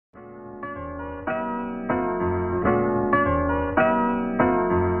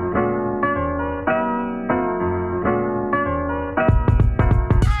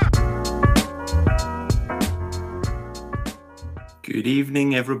Good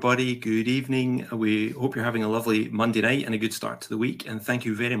evening, everybody. Good evening. We hope you're having a lovely Monday night and a good start to the week. And thank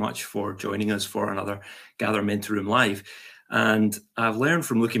you very much for joining us for another Gather Mentor Room Live. And I've learned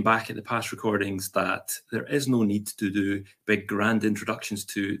from looking back at the past recordings that there is no need to do big grand introductions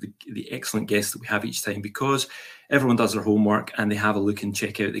to the excellent guests that we have each time, because everyone does their homework and they have a look and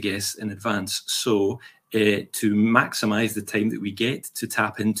check out the guests in advance. So to maximize the time that we get to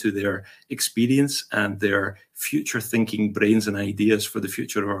tap into their experience and their future thinking brains and ideas for the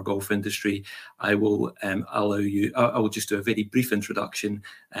future of our golf industry, I will I will just do a very brief introduction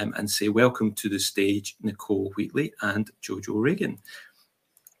and say welcome to the stage, Nicole Wheatley and Jojo Regan.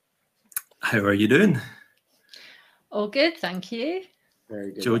 How are you doing? All good, thank you.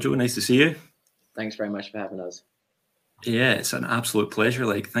 Very good. Jojo, nice to see you. Thanks very much for having us. Yeah, it's an absolute pleasure.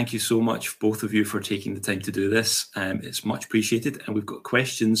 Thank you so much, both of you, for taking the time to do this. It's much appreciated. And we've got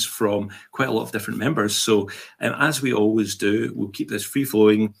questions from quite a lot of different members. So as we always do, we'll keep this free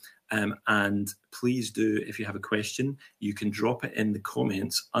flowing. And please do, if you have a question, you can drop it in the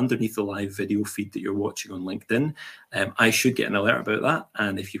comments underneath the live video feed that you're watching on LinkedIn. I should get an alert about that.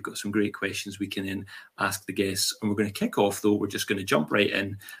 And if you've got some great questions, we can then ask the guests. And we're going to kick off, though. We're just going to jump right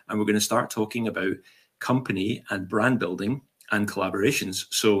in and we're going to start talking about company and brand building and collaborations.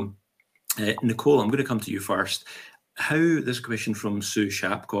 So Nicole, I'm going to come to you first. This is a question from Sue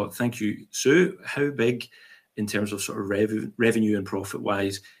Shapcott. Thank you, Sue. How big in terms of sort of revenue and profit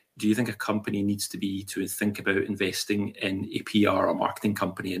wise do you think a company needs to be to think about investing in a PR or marketing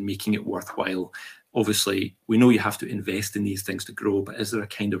company and making it worthwhile? Obviously, we know you have to invest in these things to grow, but is there a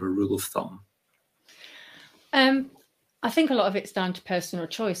kind of a rule of thumb? I think a lot of it's down to personal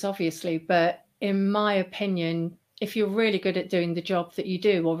choice, obviously, but in my opinion, if you're really good at doing the job that you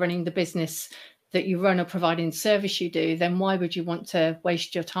do or running the business that you run or providing the service you do, then why would you want to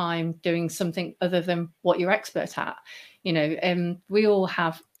waste your time doing something other than what you're expert at? You know, we all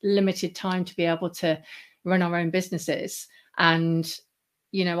have limited time to be able to run our own businesses. And,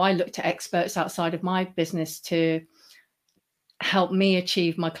 you know, I look to experts outside of my business to help me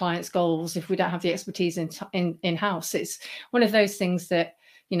achieve my clients' goals if we don't have the expertise in-house. It's one of those things that,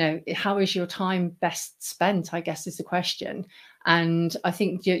 you know, how is your time best spent, I guess, is the question. And I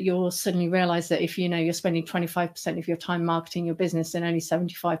think you'll suddenly realize that if, you know, you're spending 25% of your time marketing your business and only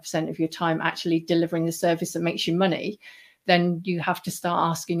 75% of your time actually delivering the service that makes you money, then you have to start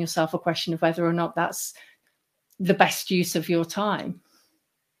asking yourself a question of whether or not that's the best use of your time.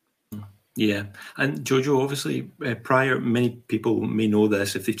 Yeah. And Jojo, obviously, many people may know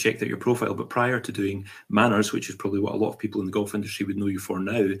this if they've checked out your profile, but prior to doing Manners, which is probably what a lot of people in the golf industry would know you for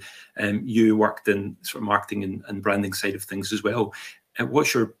now, you worked in sort of marketing and branding side of things as well.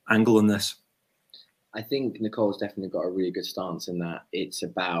 What's your angle on this? I think Nicole's definitely got a really good stance in that it's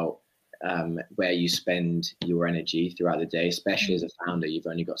about where you spend your energy throughout the day, especially as a founder. You've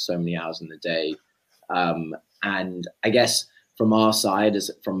only got so many hours in the day. And I guess from our side,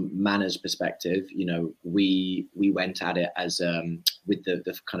 from Manners' perspective, you know, we went at it as with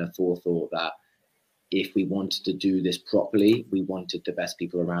the kind of forethought that if we wanted to do this properly, we wanted the best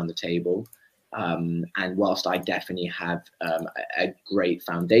people around the table. And whilst I definitely have a great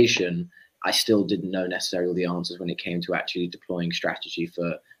foundation, I still didn't know necessarily the answers when it came to actually deploying strategy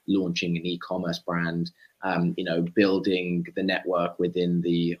for launching an e-commerce brand, you know, building the network within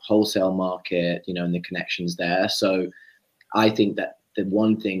the wholesale market, you know, and the connections there. So I think that the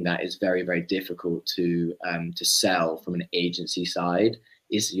one thing that is very, very difficult to sell from an agency side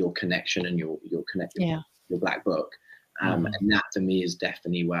is your connection and your black book. And that for me is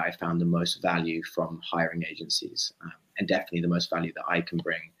definitely where I found the most value from hiring agencies, and definitely the most value that I can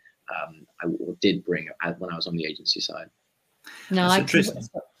bring. I did bring when I was on the agency side. No, I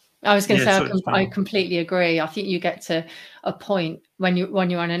was going to say I completely agree. I think you get to a point when you're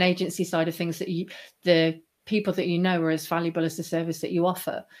on an agency side of things that the people that you know are as valuable as the service that you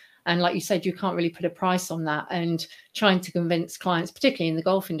offer. And like you said, you can't really put a price on that. And trying to convince clients, particularly in the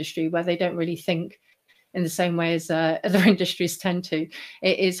golf industry, where they don't really think in the same way as other industries tend to,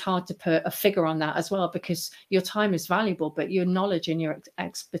 it is hard to put a figure on that as well, because your time is valuable, but your knowledge and your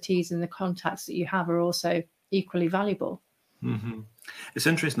expertise and the contacts that you have are also equally valuable. Mm-hmm. It's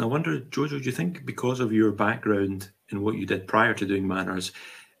interesting. I wonder, Jojo, do you think because of your background in what you did prior to doing Manners,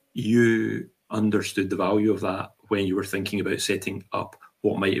 you understood the value of that when you were thinking about setting up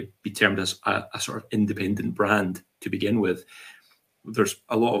what might be termed as a sort of independent brand to begin with? There's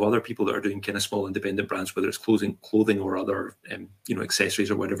a lot of other people that are doing kind of small independent brands, whether it's clothing or other, you know,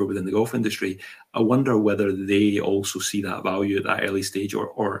 accessories or whatever within the golf industry. I wonder whether they also see that value at that early stage,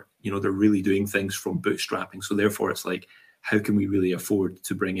 or you know, they're really doing things from bootstrapping. So therefore, it's like, how can we really afford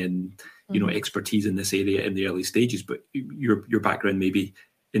to bring in, you know, expertise in this area in the early stages? But your background maybe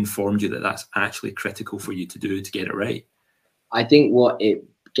informed you that that's actually critical for you to do to get it right. I think what it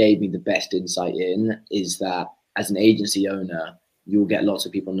gave me the best insight in is that as an agency owner, you'll get lots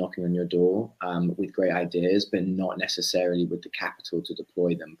of people knocking on your door with great ideas, but not necessarily with the capital to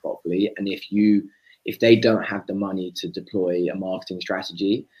deploy them properly. And if they don't have the money to deploy a marketing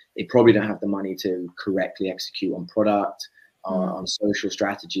strategy, they probably don't have the money to correctly execute on product, on social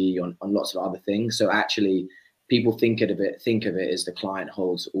strategy, on lots of other things. So actually, people think of it as the client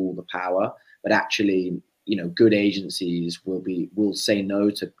holds all the power, but actually, you know, good agencies will say no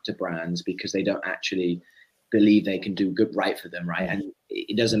to brands because they don't actually believe they can do good right for them, right? And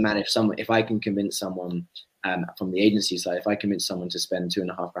it doesn't matter if I can convince someone from the agency side, if I convince someone to spend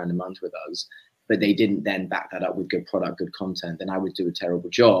 $2,500 a month with us, but they didn't then back that up with good product, good content, then I would do a terrible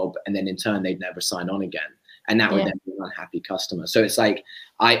job, and then in turn they'd never sign on again, and that would then be an unhappy customer. So it's like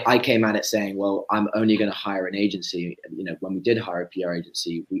I came at it saying, well, I'm only going to hire an agency. You know, when we did hire a PR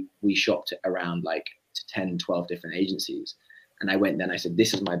agency, we shopped around like 10, 12 different agencies, and I said,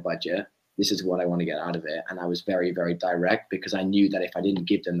 this is my budget. This is what I want to get out of it. And I was very, very direct because I knew that if I didn't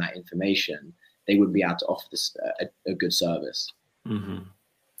give them that information, they wouldn't be able to offer this a good service.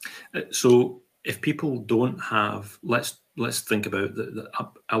 So if people don't have, let's think about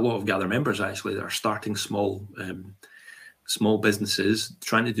a lot of Gather members actually that are starting small businesses,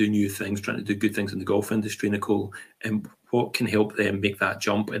 trying to do new things, trying to do good things in the golf industry, Nicole, and what can help them make that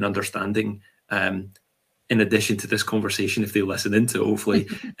jump in understanding, in addition to this conversation, if they listen into it, hopefully,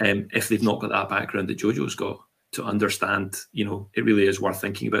 if they've not got that background that Jojo's got, to understand, you know, it really is worth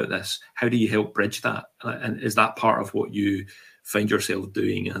thinking about this. How do you help bridge that? And is that part of what you find yourself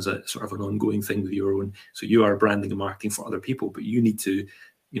doing as a sort of an ongoing thing with your own? So you are branding and marketing for other people, but you need to,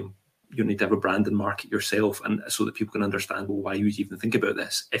 you need to have a brand and market yourself, and so that people can understand, well, why you would even think about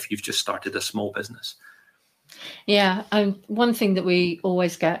this if you've just started a small business. Yeah, and one thing that we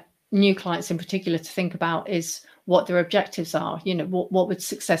always get new clients in particular to think about is what their objectives are. You know, what would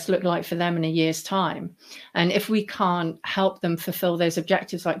success look like for them in a year's time? And if we can't help them fulfill those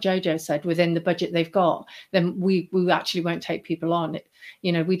objectives, like Jojo said, within the budget they've got, then we actually won't take people on.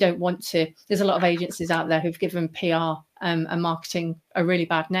 You know, we don't want to. There's a lot of agencies out there who've given PR and marketing a really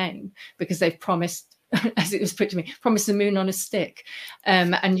bad name because they've promised, as it was put to me, promise the moon on a stick,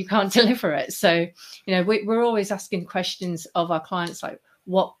 and you can't deliver it. So, you know, we're always asking questions of our clients like,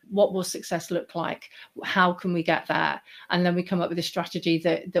 what will success look like? How can we get there? And then we come up with a strategy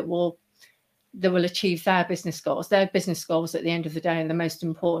that will achieve their business goals. Their business goals at the end of the day are the most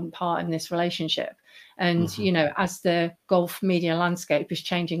important part in this relationship. And, you know, as the golf media landscape is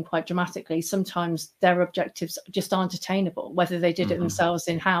changing quite dramatically, sometimes their objectives just aren't attainable, whether they did it themselves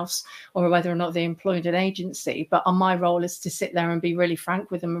in-house or whether or not they employed an agency. But my role is to sit there and be really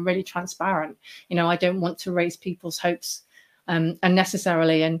frank with them and really transparent. You know, I don't want to raise people's hopes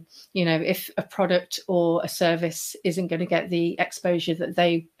unnecessarily. And, you know, if a product or a service isn't going to get the exposure that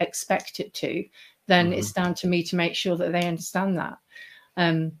they expect it to, then it's down to me to make sure that they understand that.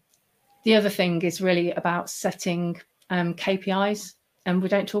 The other thing is really about setting KPIs. And we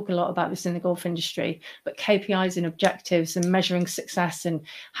don't talk a lot about this in the golf industry, but KPIs and objectives and measuring success and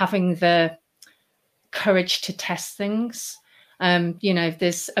having the courage to test things. You know,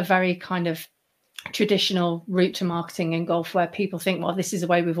 there's a very kind of traditional route to marketing in golf where people think, well, this is the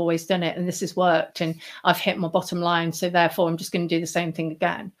way we've always done it and this has worked and I've hit my bottom line, so therefore I'm just going to do the same thing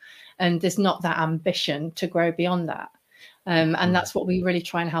again. And there's not that ambition to grow beyond that. And that's what we really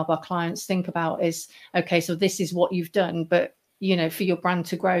try and help our clients think about is, okay, so this is what you've done, but, you know, for your brand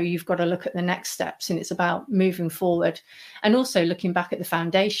to grow, you've got to look at the next steps, and it's about moving forward and also looking back at the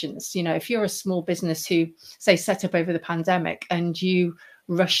foundations. You know, if you're a small business who, say, set up over the pandemic and you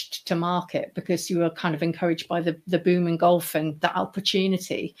rushed to market because you were kind of encouraged by the boom in golf and that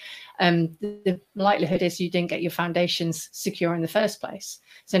opportunity, the likelihood is you didn't get your foundations secure in the first place.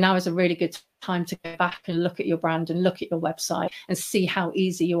 So now is a really good time to go back and look at your brand and look at your website and see how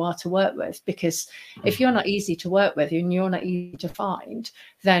easy you are to work with. Because if you're not easy to work with and you're not easy to find,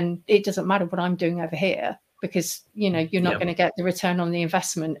 then it doesn't matter what I'm doing over here, because, you know, you're not going to get the return on the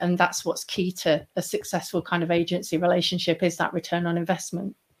investment. And that's what's key to a successful kind of agency relationship, is that return on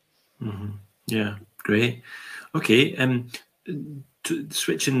investment. Yeah, great. Okay.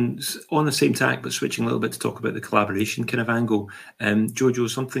 Switching on the same tack, but switching a little bit to talk about the collaboration kind of angle. Jojo,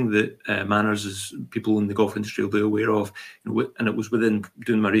 something that Manners, as people in the golf industry will be aware of, and it was within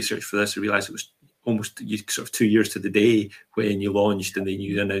doing my research for this, I realised it was almost sort of 2 years to the day when you launched, and then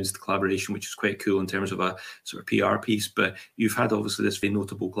you announced the collaboration, which is quite cool in terms of a sort of PR piece. But you've had obviously this very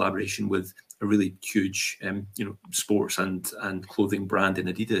notable collaboration with a really huge, sports and clothing brand in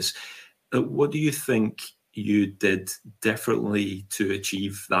Adidas. What do you think you did differently to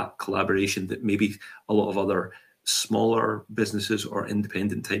achieve that collaboration that maybe a lot of other smaller businesses or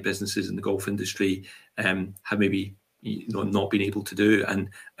independent type businesses in the golf industry have maybe not been able to do? And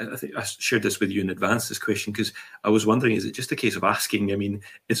I think I shared this with you in advance, this question, because I was wondering, is it just a case of asking? I mean,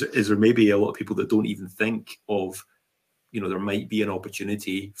 is there maybe a lot of people that don't even think of, there might be an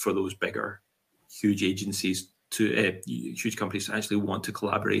opportunity for those bigger, huge agencies to huge companies to actually want to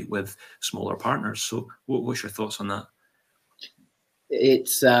collaborate with smaller partners? So what's your thoughts on that?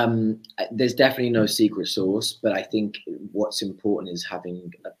 It's there's definitely no secret sauce, but I think what's important is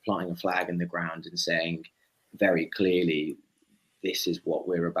applying a flag in the ground and saying very clearly, this is what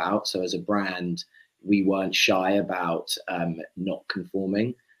we're about. So as a brand, we weren't shy about not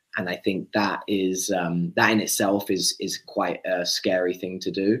conforming. And I think that is that in itself is quite a scary thing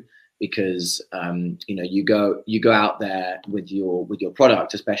to do, because you go out there with your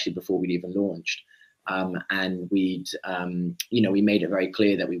product, especially before we'd even launched, and we made it very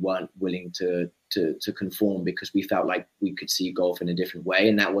clear that we weren't willing to conform, because we felt like we could see golf in a different way,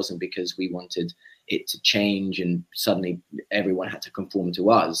 and that wasn't because we wanted it to change and suddenly everyone had to conform to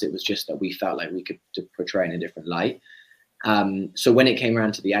us. It was just that we felt like we could portray in a different light. So when it came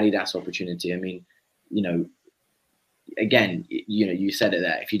around to the Adidas opportunity, I mean, again, you said it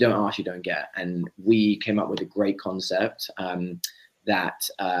there. If you don't ask, you don't get. And we came up with a great concept that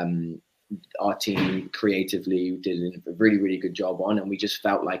our team creatively did a really, really good job on, and we just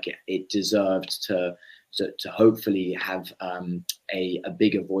felt like it deserved to hopefully have a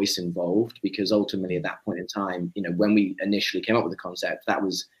bigger voice involved, because ultimately at that point in time, when we initially came up with the concept, that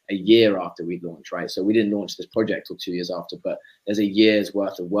was a year after we'd launched, right? So we didn't launch this project till 2 years after, but there's a year's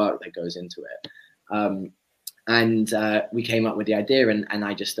worth of work that goes into it. And we came up with the idea, and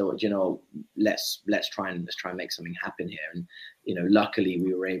I just thought, let's try and make something happen here. And luckily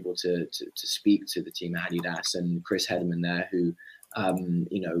we were able to speak to the team at Adidas and Chris Hedman there, who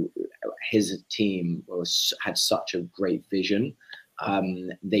his team had such a great vision.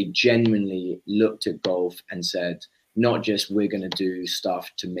 They genuinely looked at golf and said, not just we're going to do stuff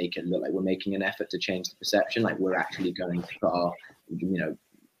to make it look like we're making an effort to change the perception, like we're actually going to put our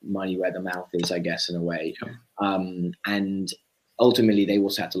money where the mouth is, I guess, in a way. And ultimately they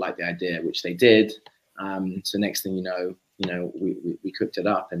also had to like the idea, which they did. So next thing you know, we cooked it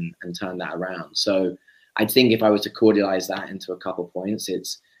up and turned that around. So I think if I was to cordialize that into a couple points,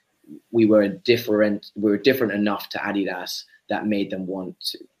 we were different enough to Adidas that made them want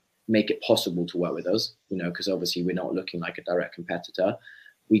to make it possible to work with us, because obviously we're not looking like a direct competitor.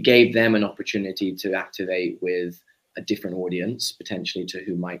 We gave them an opportunity to activate with a different audience, potentially to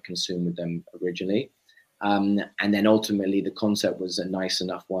who might consume with them originally. And then ultimately the concept was a nice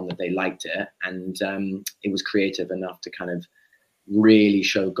enough one that they liked it. And it was creative enough to kind of really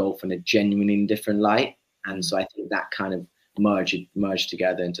show golf in a genuinely different light. And so I think that kind of merged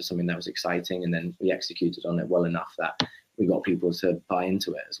together into something that was exciting. And then we executed on it well enough that we got people to buy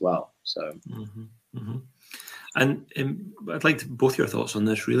into it as well. So. And I'd like both your thoughts on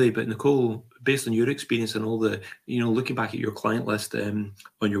this, really. But Nicole, based on your experience and all the, looking back at your client list on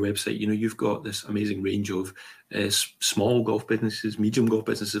your website, you've got this amazing range of small golf businesses, medium golf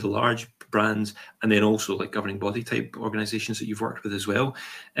businesses, large brands, and then also like governing body type organizations that you've worked with as well.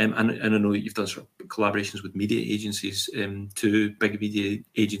 And I know that you've done sort of collaborations with media agencies, to big media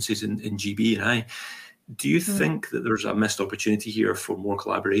agencies in GB and I. Do you think that there's a missed opportunity here for more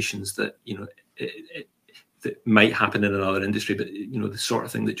collaborations that, that might happen in another industry, but the sort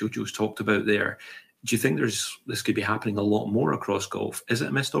of thing that Jojo's talked about there? Do you think this could be happening a lot more across golf? Is it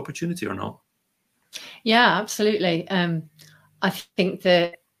a missed opportunity or not? Yeah, absolutely. I think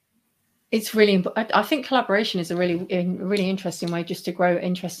that it's really important. I think collaboration is a really interesting way just to grow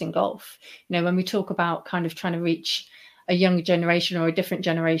interest in golf. When we talk about kind of trying to reach a younger generation or a different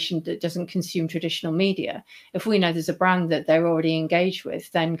generation that doesn't consume traditional media, if we know there's a brand that they're already engaged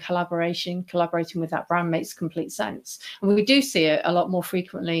with, then collaborating with that brand makes complete sense. And we do see it a lot more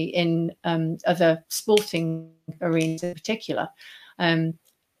frequently in other sporting arenas in particular,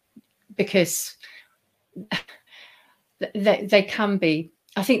 because they can be,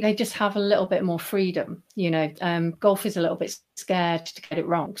 I think they just have a little bit more freedom. Golf is a little bit scared to get it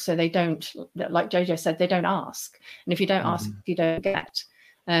wrong. So they don't, like Jojo said, they don't ask. And if you don't ask, you don't get.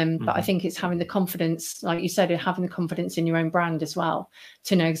 But I think it's having the confidence, like you said, having the confidence in your own brand as well,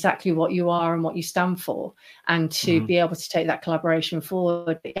 to know exactly what you are and what you stand for, and to be able to take that collaboration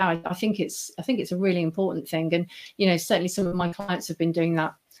forward. But yeah, I think it's a really important thing. And, certainly some of my clients have been doing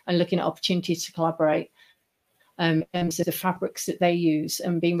that and looking at opportunities to collaborate. in terms of the fabrics that they use,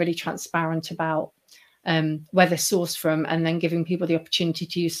 and being really transparent about where they're sourced from, and then giving people the opportunity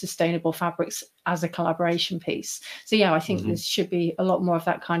to use sustainable fabrics as a collaboration piece. So yeah, I think there should be a lot more of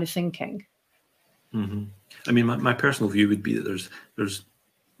that kind of thinking. I mean, my personal view would be that there's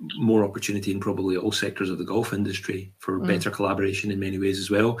more opportunity in probably all sectors of the golf industry for better collaboration in many ways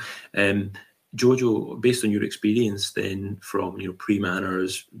as well. Jojo, based on your experience then from, you know,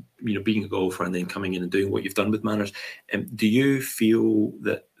 pre-Manners, you know, being a golfer and then coming in and doing what you've done with Manners, do you feel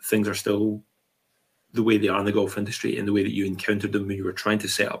that things are still the way they are in the golf industry, in the way that you encountered them when you were trying to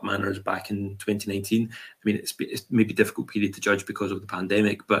set up Manners back in 2019? I mean, it's maybe a difficult period to judge because of the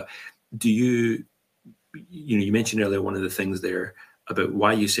pandemic, but do you know, you mentioned earlier one of the things there about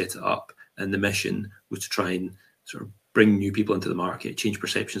why you set it up, and the mission was to try and sort of bring new people into the market, change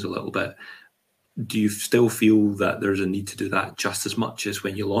perceptions a little bit. Do you still feel that there's a need to do that just as much as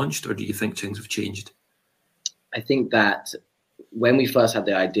when you launched, or do you think things have changed? I think that when we first had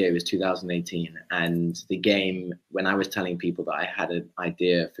the idea, it was 2018, and the game, when I was telling people that I had an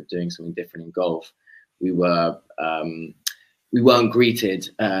idea for doing something different in golf, we weren't greeted,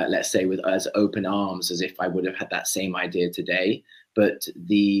 let's say, with as open arms as if I would have had that same idea today. But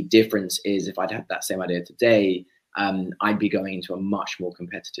the difference is, if I'd had that same idea today, I'd be going into a much more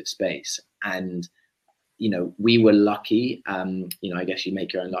competitive space. And, you know, we were lucky, you know, I guess you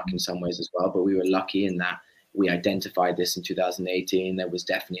make your own luck in some ways as well, but we were lucky in that we identified this in 2018. There was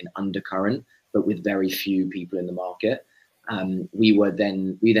definitely an undercurrent, but with very few people in the market. We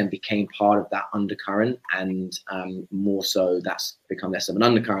then became part of that undercurrent, and more so that's become less of an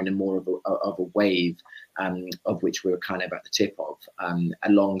undercurrent and more of a wave, of which we were kind of at the tip of,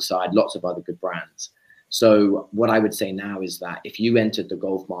 alongside lots of other good brands. So what I would say now is that if you entered the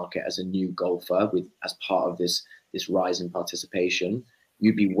golf market as a new golfer as part of this rise in participation,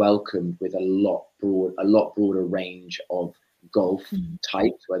 you'd be welcomed with a lot broader range of golf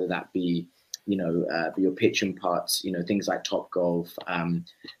types, whether that be, you know, your pitch and putts, you know, things like Top Golf,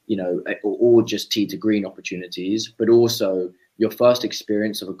 you know, or just tee to green opportunities. But also, your first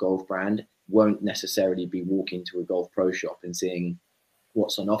experience of a golf brand won't necessarily be walking to a Golf Pro shop and seeing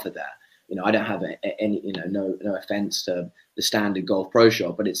what's on offer there. You know, I don't have any, you know, no offense to the standard Golf Pro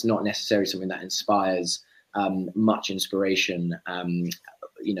shop, but it's not necessarily something that inspires much inspiration,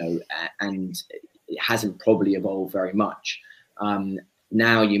 you know, and it hasn't probably evolved very much.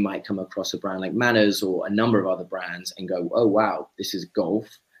 Now you might come across a brand like Manners or a number of other brands and go, oh, wow, this is golf.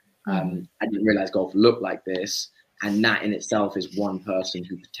 I didn't realize golf looked like this. And that in itself is one person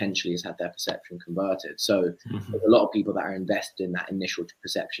who potentially has had their perception converted. So there's a lot of people that are invested in that initial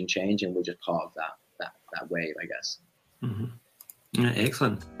perception change, and we're just part of that wave, I guess. Yeah,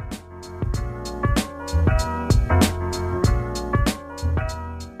 excellent.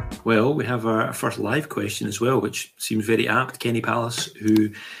 Well, we have our first live question as well, which seems very apt. Kenny Palace,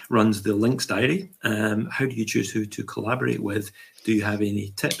 who runs the Links Diary. How do you choose who to collaborate with? Do you have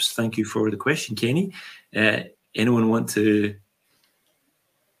any tips? Thank you for the question, Kenny. Anyone want to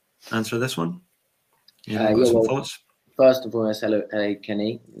answer this one? Some thoughts? First and foremost, hello,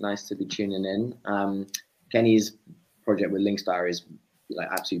 Kenny. Nice to be tuning in. Kenny's project with Links Diary is like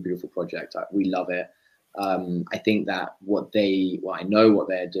absolutely beautiful project. We love it. I think that what I know what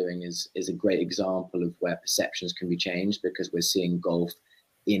they're doing is a great example of where perceptions can be changed, because we're seeing golf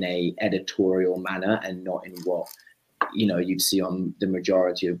in a editorial manner and not in what, you know, you'd see on the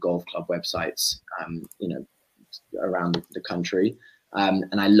majority of golf club websites, you know, around the country.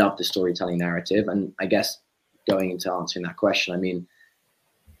 And I love the storytelling narrative. And I guess going into answering that question, I mean,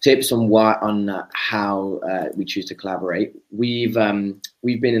 tips on how we choose to collaborate. We've been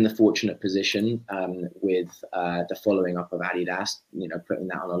in the fortunate position with the following up of Adidas, you know, putting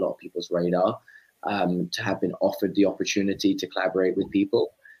that on a lot of people's radar, to have been offered the opportunity to collaborate with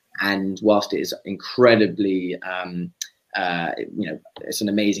people. And whilst it is incredibly, you know, it's an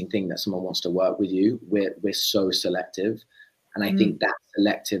amazing thing that someone wants to work with you, we're so selective. And I think that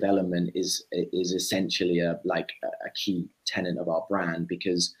selective element is essentially a key tenet of our brand,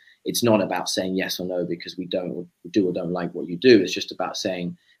 because it's not about saying yes or no because we do or don't like what you do. It's just about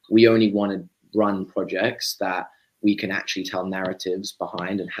saying we only want to run projects that we can actually tell narratives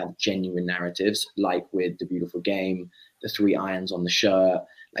behind and have genuine narratives, like with The Beautiful Game, the 3 irons on the shirt.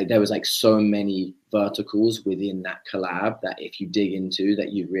 Like, there was like so many verticals within that collab that if you dig into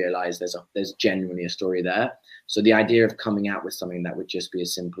that, you realize there's genuinely a story there. So the idea of coming out with something that would just be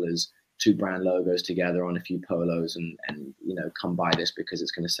as simple as 2 brand logos together on a few polos and you know, come buy this because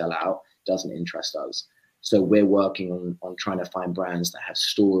it's going to sell out, doesn't interest us. So we're working on trying to find brands that have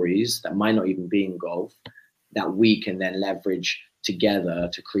stories that might not even be in golf, that we can then leverage together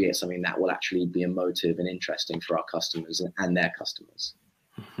to create something that will actually be emotive and interesting for our customers and their customers.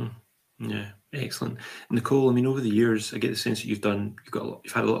 Yeah, excellent. Nicole, I mean, over the years, I get the sense that you've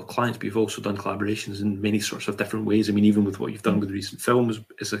had a lot of clients, but you've also done collaborations in many sorts of different ways. I mean, even with what you've done with recent films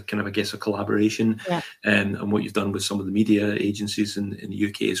is a kind of, I guess, a collaboration, and what you've done with some of the media agencies in the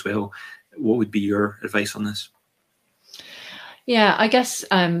UK as well. What would be your advice on this? Yeah, I guess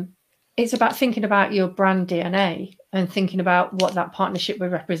it's about thinking about your brand DNA and thinking about what that partnership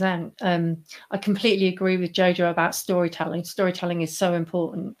would represent. I completely agree with Jojo about storytelling. Storytelling is so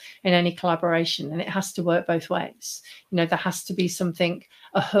important in any collaboration, and it has to work both ways. You know, there has to be something,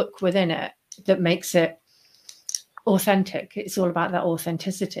 a hook within it that makes it authentic. It's all about that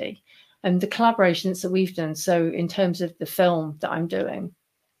authenticity. And the collaborations that we've done, so in terms of the film that I'm doing,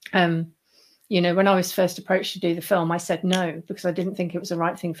 you know, when I was first approached to do the film, I said no, because I didn't think it was the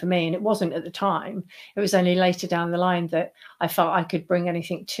right thing for me. And it wasn't at the time. It was only later down the line that I felt I could bring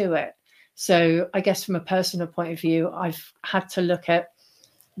anything to it. So I guess from a personal point of view, I've had to look at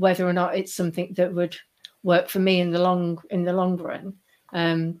whether or not it's something that would work for me in the long run,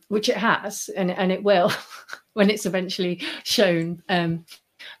 which it has, and it will when it's eventually shown.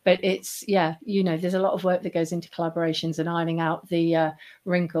 But it's, yeah, you know, there's a lot of work that goes into collaborations and ironing out the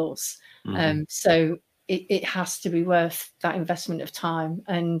wrinkles. So it has to be worth that investment of time.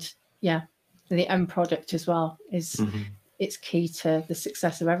 And yeah, the end product as well is it's key to the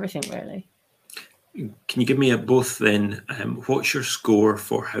success of everything, really. Can you give me both then? What's your score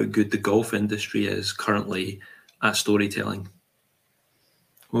for how good the golf industry is currently at storytelling?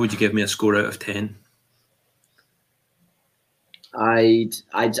 What would you give me a score out of 10? I'd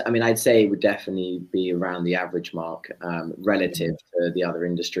say it would definitely be around the average mark relative to the other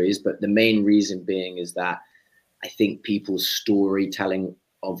industries. But the main reason being is that I think people's storytelling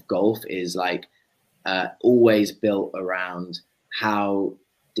of golf is like always built around how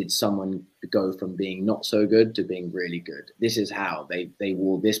did someone go from being not so good to being really good. This is how they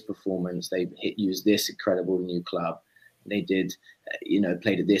wore this performance. They used this incredible new club. They did,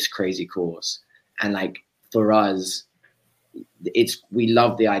 played at this crazy course. And like for us, we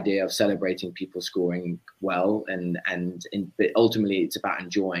love the idea of celebrating people scoring well, but ultimately it's about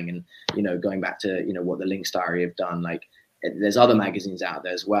enjoying and going back to what the Links Diary have done. Like there's other magazines out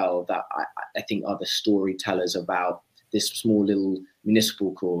there as well that I think are the storytellers about this small little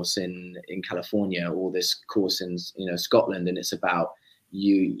municipal course in California or this course in Scotland, and it's about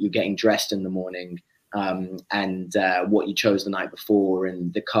you getting dressed in the morning. And what you chose the night before,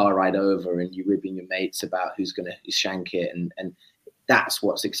 and the car ride over, and you ribbing your mates about who's going to shank it, and that's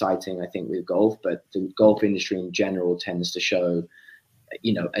what's exciting, I think, with golf. But the golf industry in general tends to show,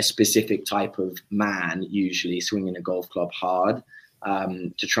 a specific type of man usually swinging a golf club hard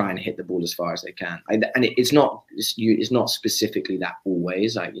to try and hit the ball as far as they can. And it's not specifically that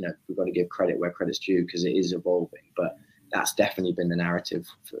always. We've got to give credit where credit's due because it is evolving. But that's definitely been the narrative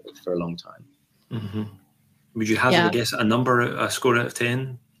for a long time. Would you hazard, I guess, a score out of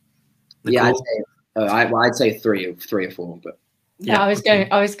 10? Nicole? Yeah, I'd say three or four. But yeah,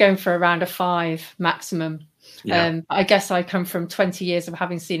 I was going for around a 5 maximum. Yeah. I guess I come from 20 years of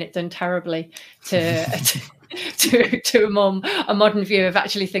having seen it done terribly to a modern view of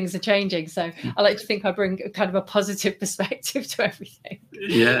actually things are changing. So I like to think I bring kind of a positive perspective to everything.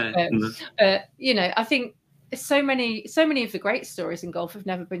 Yeah. I think so many of the great stories in golf have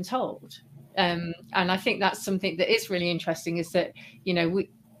never been told. And I think that's something that is really interesting, is that,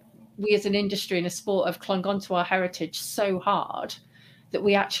 we as an industry and a sport have clung on to our heritage so hard that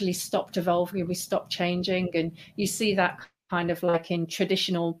we actually stopped evolving and we stopped changing. And you see that kind of like in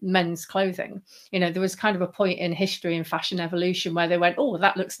traditional men's clothing. There was kind of a point in history and fashion evolution where they went, oh,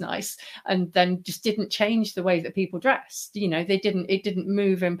 that looks nice, and then just didn't change the way that people dressed. It didn't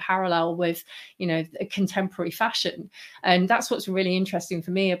move in parallel with, contemporary fashion. And that's what's really interesting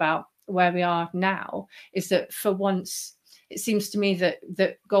for me about where we are now, is that for once it seems to me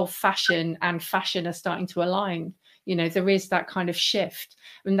that golf fashion and fashion are starting to align. There is that kind of shift,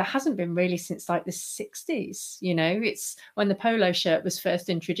 and there hasn't been really since like the 60s. It's when the polo shirt was first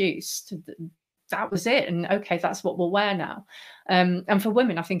introduced, that was it, and okay, that's what we'll wear now. And for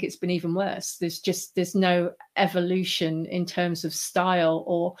women, I think it's been even worse. There's no evolution in terms of style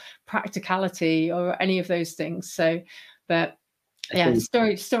or practicality or any of those things. So, but yeah,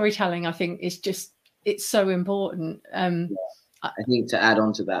 storytelling, I think, is it's so important. I think to add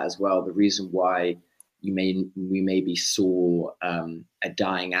on to that as well, the reason why we maybe saw a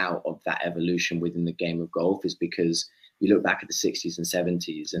dying out of that evolution within the game of golf is because you look back at the 60s and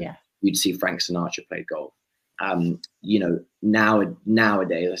 70s and you'd see Frank Sinatra play golf.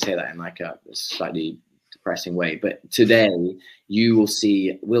 Nowadays, I say that in like a slightly depressing way. But today we'll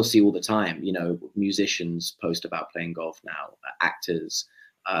see all the time, you know, musicians post about playing golf now, actors,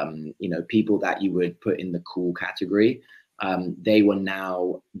 you know, people that you would put in the cool category. They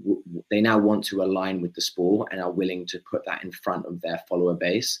now want to align with the sport and are willing to put that in front of their follower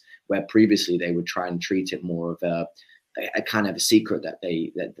base, where previously they would try and treat it more of a kind of a secret that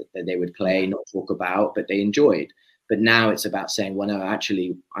they would play, not talk about, but they enjoyed. But now it's about saying, well, no,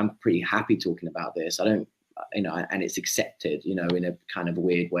 actually, I'm pretty happy talking about this. I don't, you know, and it's accepted, you know, in a kind of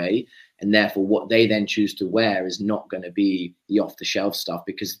weird way. And therefore, what they then choose to wear is not going to be the off-the-shelf stuff,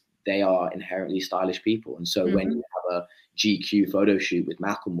 because they are inherently stylish people. And so when you have a GQ photo shoot with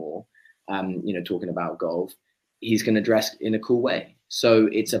Macklemore, you know, talking about golf, he's going to dress in a cool way. So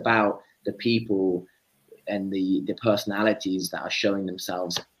it's about the people and the personalities that are showing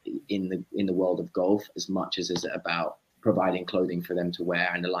themselves in the world of golf, as much as is about providing clothing for them to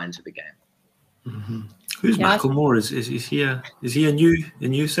wear and align to the game. Who's Macklemore? Is he a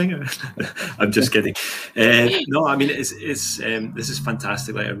new singer? I'm just kidding. No, I mean this is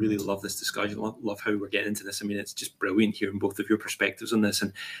fantastic. Like, I really love this discussion. Love how we're getting into this. I mean, it's just brilliant hearing both of your perspectives on this,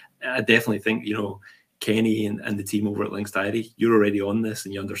 and I definitely think, you know, Kenny and the team over at Links Diary, you're already on this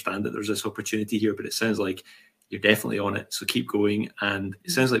and you understand that there's this opportunity here, but it sounds like you're definitely on it. So keep going. And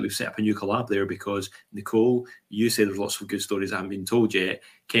it sounds like we've set up a new collab there, because Nicole, you say there's lots of good stories that haven't been told yet.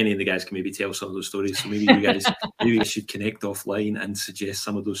 Kenny and the guys can maybe tell some of those stories. So maybe you guys should connect offline and suggest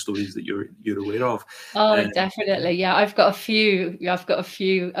some of those stories that you're aware of. Oh, definitely. Yeah, I've got a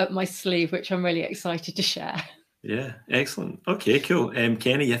few up my sleeve, which I'm really excited to share. Yeah, excellent. Okay, cool.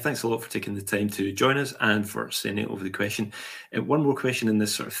 Kenny, yeah, thanks a lot for taking the time to join us and for sending over the question. One more question in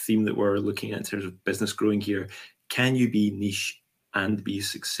this sort of theme that we're looking at in terms of business growing here. Can you be niche and be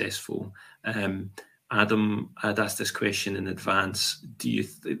successful? Adam, I'd asked this question in advance. Do you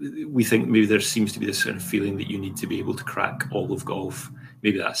we think maybe there seems to be this sort of feeling that you need to be able to crack all of golf?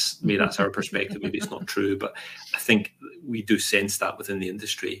 Maybe that's our perspective. Maybe it's not true, but I think we do sense that within the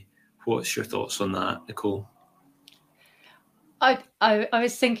industry. What's your thoughts on that, Nicole? I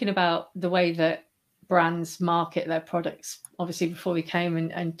was thinking about the way that brands market their products, obviously, before we came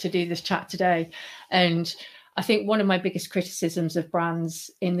and to do this chat today. And I think one of my biggest criticisms of brands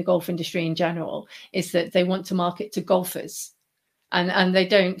in the golf industry in general is that they want to market to golfers, and they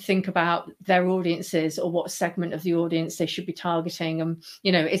don't think about their audiences or what segment of the audience they should be targeting. And,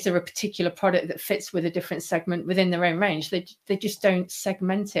 you know, is there a particular product that fits with a different segment within their own range? They just don't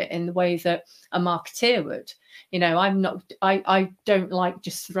segment it in the way that a marketeer would. You know, I don't like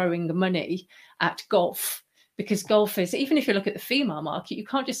just throwing the money at golf, because golf is, even if you look at the female market, you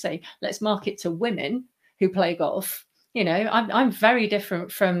can't just say, let's market to women who play golf. You know, I'm very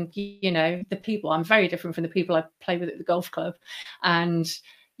different from, you know, I'm very different from the people I play with at the golf club. And,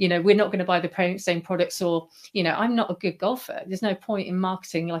 you know, we're not going to buy the same products, or, you know, I'm not a good golfer. There's no point in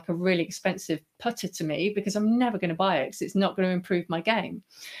marketing like a really expensive putter to me, because I'm never going to buy it, because it's not going to improve my game.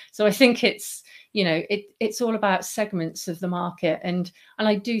 So I think it's, you know, it's all about segments of the market. And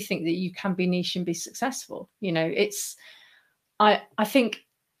I do think that you can be niche and be successful. You know, I think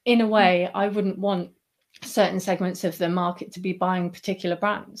in a way, I wouldn't want certain segments of the market to be buying particular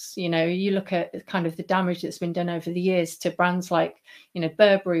brands. You know, you look at kind of the damage that's been done over the years to brands like, you know,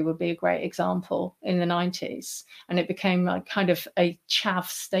 Burberry would be a great example in the 90s. And it became like kind of a chav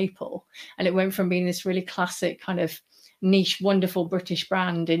staple. And it went from being this really classic kind of niche, wonderful British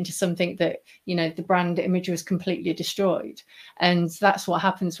brand into something that, you know, the brand image was completely destroyed. And that's what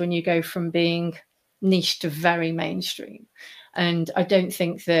happens when you go from being niche to very mainstream. And I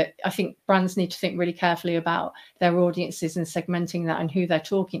think brands need to think really carefully about their audiences and segmenting that and who they're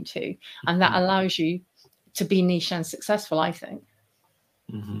talking to. And that allows you to be niche and successful, I think.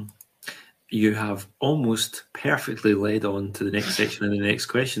 Mm-hmm. You have almost perfectly led on to the next section and the next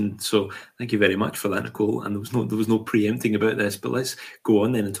question. So thank you very much for that, Nicole. And there was no preempting about this, but let's go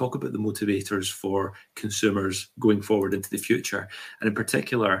on then and talk about the motivators for consumers going forward into the future. And in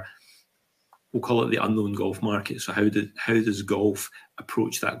particular, we'll call it the unknown golf market. So how does golf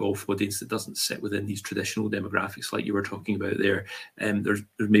approach that golf audience that doesn't sit within these traditional demographics like you were talking about there? There's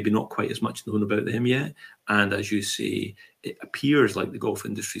maybe not quite as much known about them yet. And as you say, it appears like the golf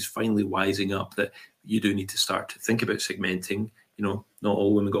industry is finally wising up that you do need to start to think about segmenting. You know, not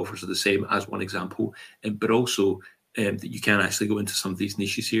all women golfers are the same, as one example, but also that you can actually go into some of these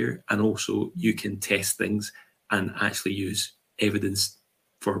niches here, and also you can test things and actually use evidence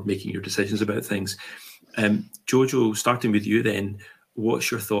for making your decisions about things. Jojo, starting with you then, what's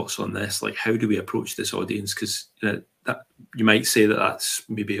your thoughts on this? Like, how do we approach this audience? Because that you might say that that's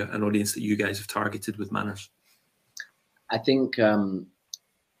maybe an audience that you guys have targeted with Manners. I think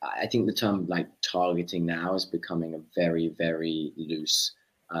I think the term like targeting now is becoming a very, very loose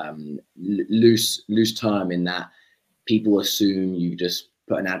term, in that people assume you just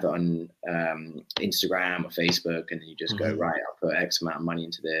put an advert on Instagram or Facebook, and then you just go, right, I'll put X amount of money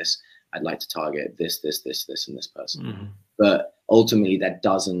into this. I'd like to target this, and this person. But ultimately, it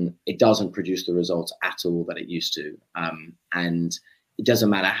doesn't produce the results at all that it used to. And it doesn't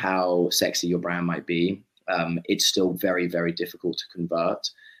matter how sexy your brand might be. It's still very, very difficult to convert.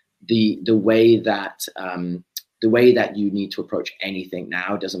 The way that you need to approach anything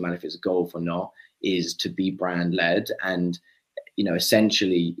now, it doesn't matter if it's golf or not, is to be brand led. And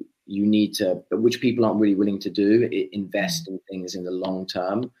essentially you need to, which people aren't really willing to do, invest in things in the long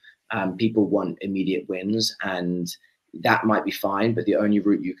term. People want immediate wins, and that might be fine, but the only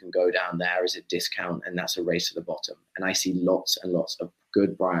route you can go down there is a discount, and that's a race to the bottom. And I see lots and lots of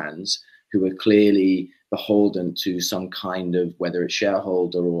good brands who are clearly beholden to some kind of, whether it's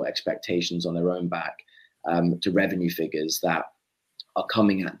shareholder or expectations on their own back, to revenue figures that are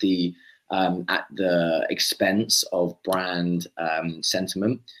coming at the expense of brand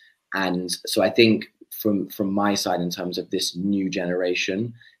sentiment. And so I think from my side, in terms of this new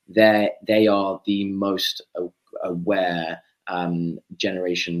generation, they are the most aware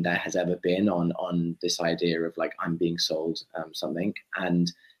generation there has ever been on this idea of like, I'm being sold something.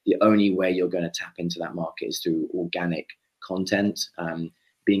 And the only way you're going to tap into that market is through organic content,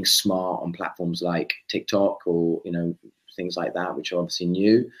 being smart on platforms like TikTok or things like that, which are obviously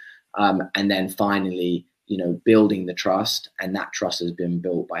new. And then finally, building the trust, and that trust has been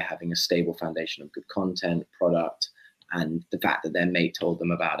built by having a stable foundation of good content, product, and the fact that their mate told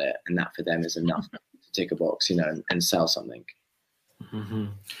them about it, and that for them is enough to tick a box, and sell something.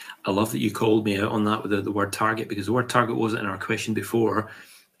 I love that you called me out on that with the word target, because the word target wasn't in our question before.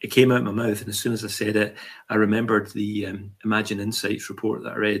 It came out of my mouth, and as soon as I said it, I remembered the Imagine Insights report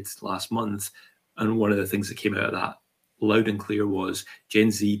that I read last month, and one of the things that came out of that loud and clear was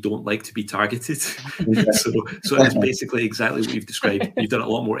Gen Z don't like to be targeted. so it's basically exactly what you've described. You've done it a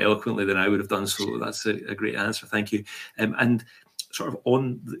lot more eloquently than I would have done, so that's a great answer. Thank you. And sort of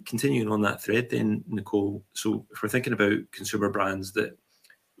continuing on that thread then, Nicole, so if we're thinking about consumer brands that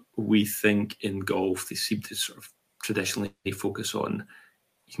we think in golf, they seem to sort of traditionally focus on,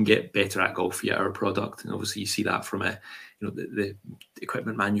 you can get better at golf via our product, and obviously you see that from the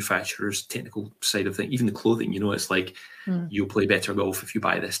equipment manufacturers' technical side of things, even the clothing. It's like you'll play better golf if you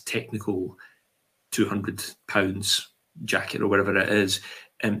buy this technical £200 jacket or whatever it is.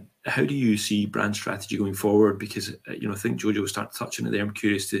 How do you see brand strategy going forward? Because I think Jojo started touching it there. I'm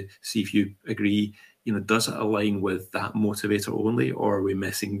curious to see if you agree. Does it align with that motivator only, or are we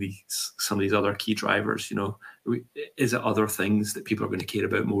missing some of these other key drivers? Is it other things that people are going to care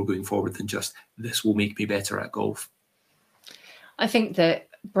about more going forward than just this will make me better at golf? I think that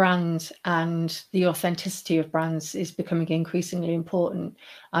brand and the authenticity of brands is becoming increasingly important.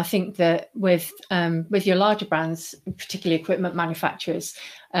 I think that with your larger brands, particularly equipment manufacturers,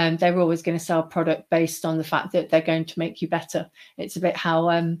 they're always going to sell a product based on the fact that they're going to make you better. It's a bit how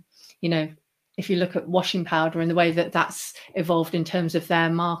if you look at washing powder and the way that that's evolved in terms of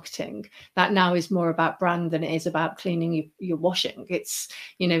their marketing, that now is more about brand than it is about cleaning your washing. It's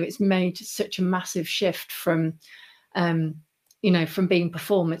made such a massive shift from being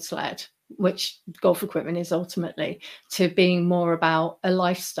performance led, which golf equipment is ultimately, to being more about a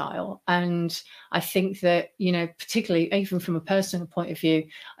lifestyle. And I think that, particularly even from a personal point of view,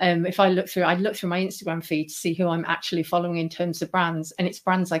 if I look through my Instagram feed to see who I'm actually following in terms of brands, and it's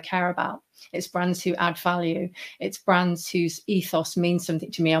brands I care about. It's brands who add value. It's brands whose ethos means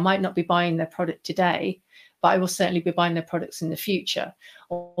something to me. I might not be buying their product today, but I will certainly be buying their products in the future,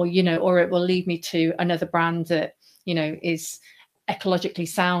 or it will lead me to another brand that, is ecologically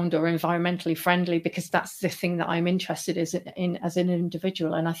sound or environmentally friendly, because that's the thing that I'm interested in as an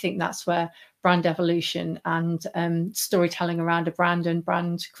individual. And I think that's where brand evolution and storytelling around a brand and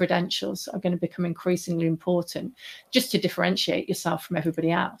brand credentials are going to become increasingly important, just to differentiate yourself from everybody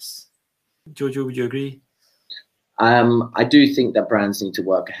else. Jojo, would you agree? I do think that brands need to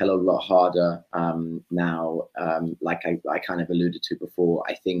work a hell of a lot harder now. Like I kind of alluded to before,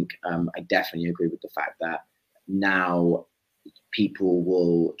 I think I definitely agree with the fact that now people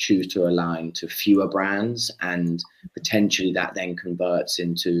will choose to align to fewer brands, and potentially that then converts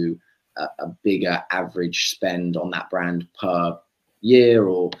into a bigger average spend on that brand per year,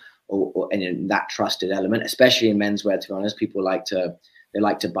 or in that trusted element, especially in menswear. To be honest, people like to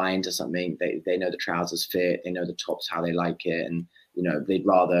buy into something. They know the trousers fit, they know the tops how they like it, and they'd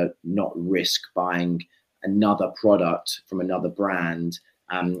rather not risk buying another product from another brand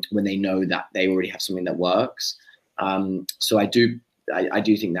when they know that they already have something that works. So I do I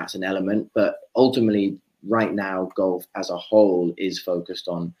do think that's an element, but ultimately right now golf as a whole is focused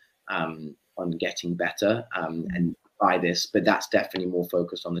on getting better, and by this, but that's definitely more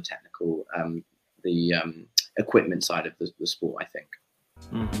focused on the technical, the equipment side of the sport, I think.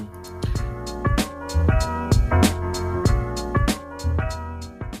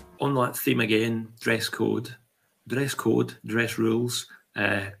 On that theme again, dress code, dress rules,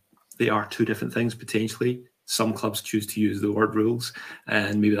 they are two different things potentially. Some clubs choose to use the word rules,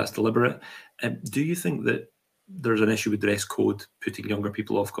 and maybe that's deliberate. Do you think that there's an issue with dress code putting younger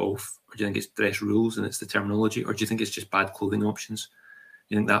people off golf, or do you think it's dress rules and it's the terminology, or do you think it's just bad clothing options?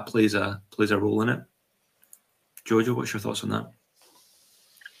 Do you think that plays a role in it? Jojo, what's your thoughts on that?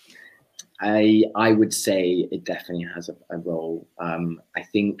 I would say it definitely has a role. I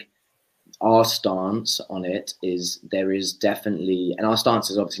think our stance on it is there is definitely, and our stance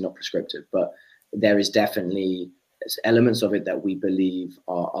is obviously not prescriptive, but there is definitely elements of it that we believe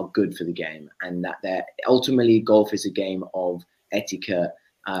are good for the game, and that ultimately golf is a game of etiquette,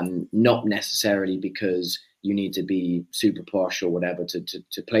 not necessarily because you need to be super posh or whatever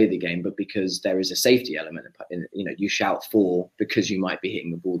to play the game, but because there is a safety element. You shout 4 because you might be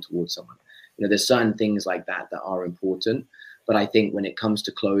hitting the ball towards someone. There's certain things like that are important. But I think when it comes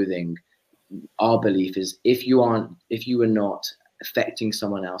to clothing, our belief is if you are not affecting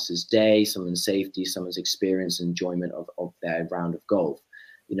someone else's day, someone's safety, someone's experience and enjoyment of their round of golf,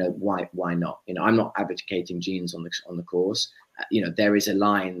 why not? I'm not advocating jeans on the course. There is a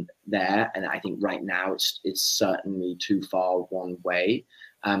line there, and I think right now it's certainly too far one way.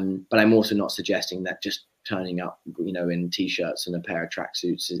 But I'm also not suggesting that just turning up, in t-shirts and a pair of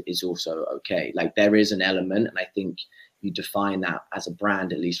tracksuits is also okay. Like, there is an element, and I think you define that as a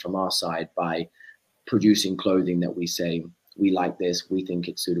brand, at least from our side, by producing clothing that we say, we like this, we think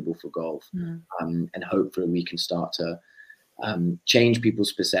it's suitable for golf. And hopefully we can start to change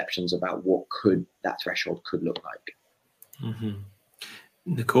people's perceptions about what that threshold could look like.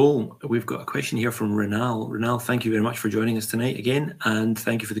 Nicole, we've got a question here from Renal. Renal, thank you very much for joining us tonight again, and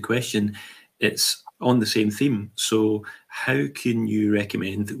thank you for the question. It's on the same theme. So how can you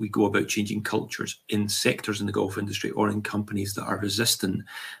recommend that we go about changing cultures in sectors in the golf industry or in companies that are resistant?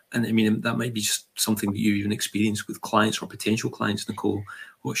 And I mean, that might be just something that you even experience with clients or potential clients. Nicole,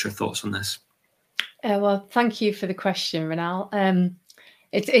 what's your thoughts on this? Well, thank you for the question, Renal.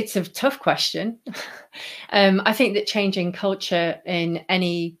 It's a tough question. I think that changing culture in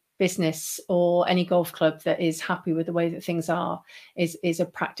any business or any golf club that is happy with the way that things are is a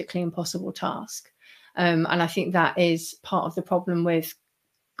practically impossible task. And I think that is part of the problem with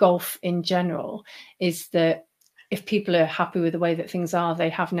golf in general, is that if people are happy with the way that things are, they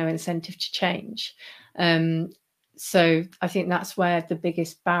have no incentive to change. So I think that's where the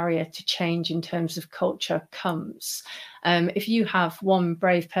biggest barrier to change in terms of culture comes. If you have one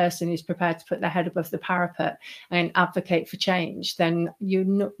brave person who's prepared to put their head above the parapet and advocate for change, then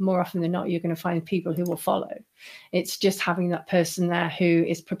more often than not, you're going to find people who will follow. It's just having that person there who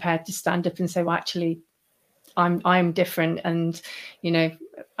is prepared to stand up and say, well, actually, I'm different, and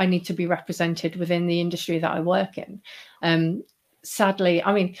I need to be represented within the industry that I work in. Sadly,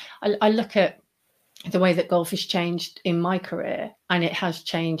 I mean, I look at the way that golf has changed in my career, and it has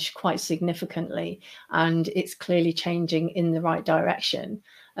changed quite significantly, and it's clearly changing in the right direction.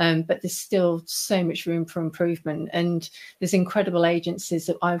 But there's still so much room for improvement. And there's incredible agencies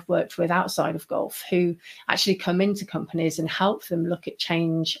that I've worked with outside of golf who actually come into companies and help them look at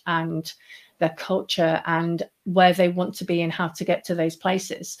change and their culture and where they want to be and how to get to those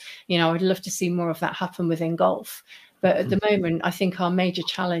places. I'd love to see more of that happen within golf. But at the moment, I think our major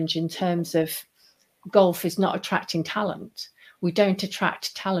challenge in terms of golf is not attracting talent. We don't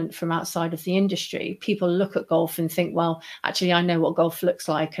attract talent from outside of the industry. People look at golf and think, well, actually, I know what golf looks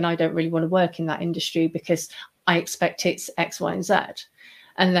like, and I don't really want to work in that industry because I expect it's X, Y, and Z.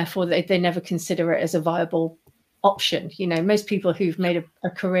 And therefore, they never consider it as a viable option. Most people who've made a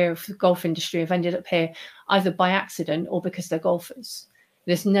career of the golf industry have ended up here either by accident or because they're golfers.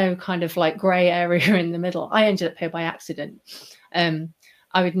 There's no kind of like grey area in the middle. I ended up here by accident.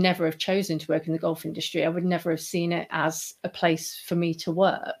 I would never have chosen to work in the golf industry. I would never have seen it as a place for me to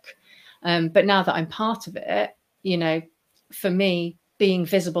work. But now that I'm part of it, for me, being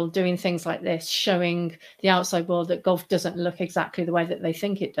visible, doing things like this, showing the outside world that golf doesn't look exactly the way that they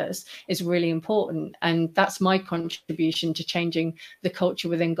think it does is really important. And that's my contribution to changing the culture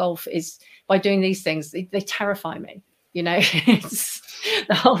within golf, is by doing these things. They terrify me. You know, it's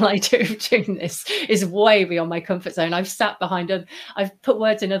the whole idea of doing this is way beyond my comfort zone. I've sat behind I've put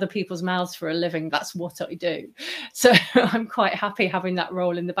words in other people's mouths for a living. That's what I do. So I'm quite happy having that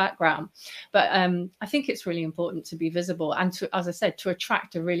role in the background. But I think it's really important to be visible and to, as I said, to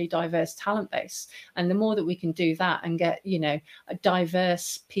attract a really diverse talent base. And the more that we can do that and get, you know,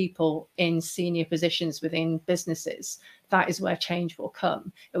 diverse people in senior positions within businesses, that is where change will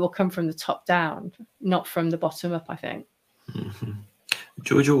come. It will come from the top down, not from the bottom up, I think. Mm-hmm.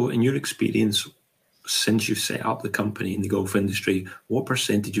 Jojo, in your experience, since you've set up the company in the golf industry, what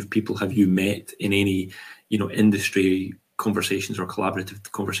percentage of people have you met in any, you know, industry conversations or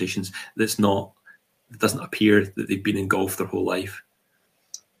collaborative conversations it doesn't appear that they've been in golf their whole life?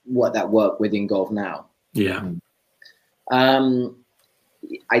 What, that work within golf now? Yeah.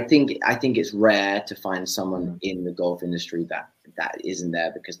 I think it's rare to find someone in the golf industry that isn't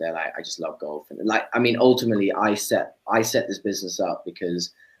there because they're like, I just love golf. And like, I mean, ultimately I set this business up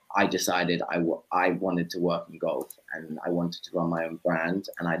because I decided I wanted to work in golf and I wanted to run my own brand,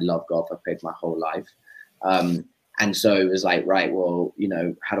 and I love golf. I played my whole life. And so it was like, right, well, you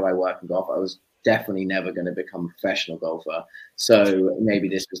know, how do I work in golf? I was definitely never going to become a professional golfer. So maybe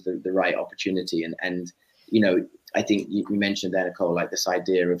this was the right opportunity. And, you know, I think you mentioned there, Nicole, like this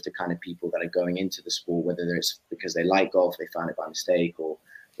idea of the kind of people that are going into the sport, whether it's because they like golf, they found it by mistake or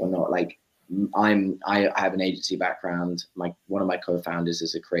not. Like I have an agency background. One of my co-founders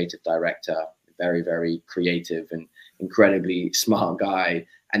is a creative director, very, very creative and incredibly smart guy.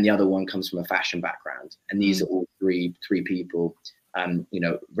 And the other one comes from a fashion background. And these are all three people, you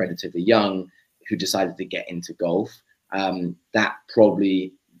know, relatively young, who decided to get into golf. That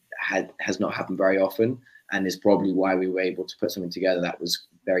probably has not happened very often, and is probably why we were able to put something together that was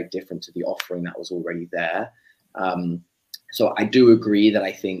very different to the offering that was already there. So I do agree that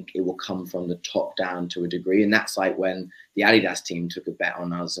I think it will come from the top down to a degree. And that's like when the Adidas team took a bet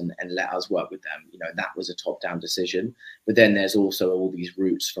on us and let us work with them. You know, that was a top down decision. But then there's also all these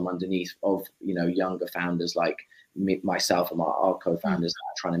roots from underneath of, you know, younger founders like myself and our co-founders that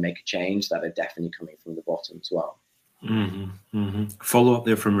are trying to make a change, that are definitely coming from the bottom as well. Mm-hmm, mm-hmm. Follow up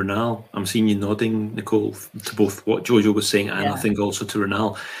there from Ronal. I'm seeing you nodding, Nicole, to both what Jojo was saying and I think also to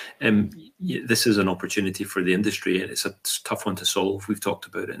Ronal. This is an opportunity for the industry, and it's a tough one to solve. We've talked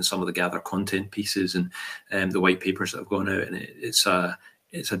about it in some of the gather content pieces and the white papers that have gone out, and it's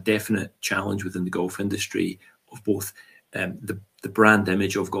a definite challenge within the golf industry of both the brand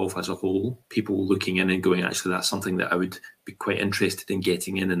image of golf as a whole, people looking in and going, actually, that's something that I would be quite interested in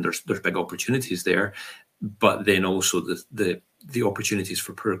getting in, and there's big opportunities there. But then also the opportunities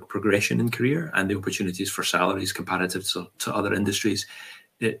for progression in career and the opportunities for salaries comparative to other industries.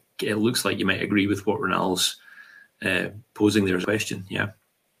 It looks like you might agree with what Ronal's posing there as a question. Yeah.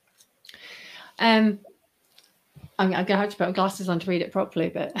 I'm going to have to put my glasses on to read it properly,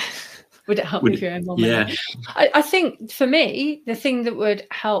 but would it help if you're in 1 minute? Yeah. I think for me, the thing that would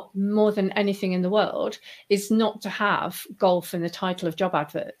help more than anything in the world is not to have golf in the title of job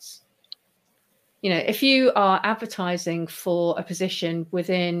adverts. You know, if you are advertising for a position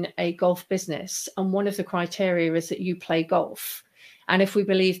within a golf business and one of the criteria is that you play golf, and if we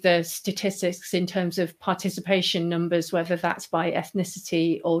believe the statistics in terms of participation numbers, whether that's by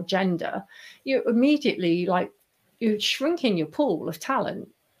ethnicity or gender, you immediately, like, you're shrinking your pool of talent,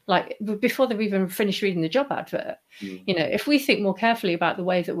 like before they've even finished reading the job advert. You know, if we think more carefully about the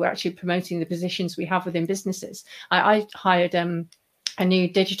way that we're actually promoting the positions we have within businesses. I hired a new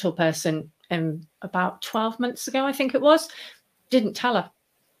digital person about 12 months ago, I think it was. Didn't tell her.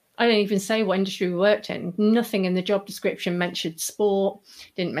 I didn't even say what industry we worked in. Nothing in the job description mentioned sport,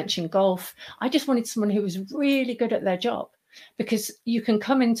 didn't mention golf. I just wanted someone who was really good at their job, because you can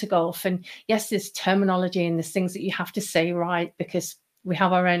come into golf and yes, there's terminology and there's things that you have to say right because we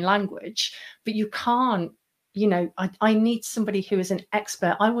have our own language, but you can't, you know, I need somebody who is an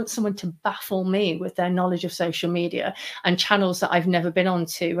expert. I want someone to baffle me with their knowledge of social media and channels that I've never been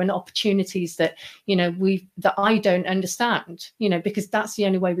onto and opportunities that, you know, that I don't understand, you know, because that's the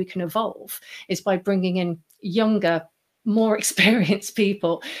only way we can evolve is by bringing in younger, more experienced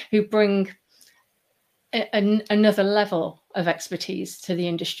people who bring another level of expertise to the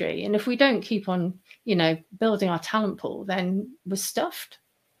industry. And if we don't keep on, you know, building our talent pool, then we're stuffed.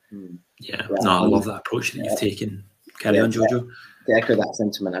 Yeah, no, I love that approach that you've taken. Carry on, Jojo. To echo that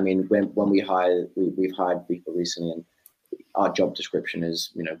sentiment, I mean, when we've hired people recently, and our job description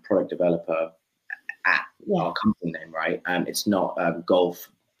is, you know, product developer at our company name, right? It's not golf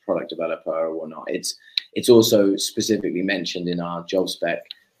product developer or whatnot. It's also specifically mentioned in our job spec.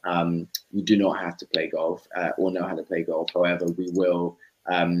 You do not have to play golf or know how to play golf. However, we will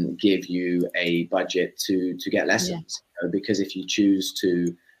give you a budget to get lessons. You know, because if you choose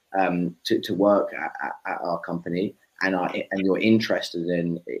to work at our company and you're interested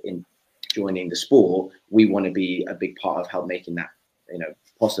in joining the sport, we want to be a big part of help making that, you know,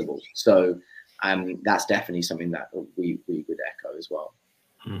 possible. So that's definitely something that we would echo as well.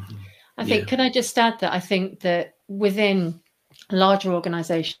 Mm-hmm. I think, can I just add that I think that within larger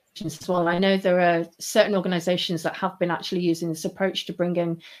organizations as well, I know there are certain organizations that have been actually using this approach to bring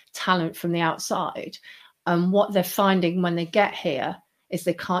in talent from the outside. And what they're finding when they get here is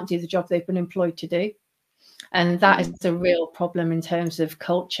they can't do the job they've been employed to do. And that is a real problem in terms of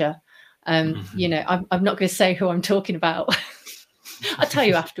culture. You know, I'm not going to say who I'm talking about. I'll tell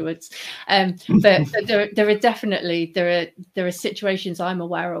you afterwards. But there are definitely there are situations I'm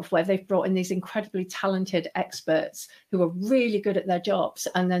aware of where they've brought in these incredibly talented experts who are really good at their jobs,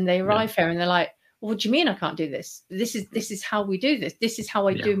 and then they arrive here and they're like, well, "What do you mean I can't do this? This is how we do this. This is how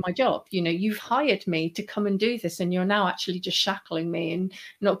I do my job. You know, you've hired me to come and do this, and you're now actually just shackling me and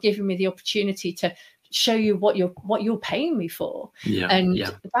not giving me the opportunity to show you what you're paying me for."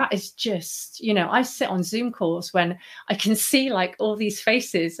 That is just, you know, I sit on Zoom calls when I can see like all these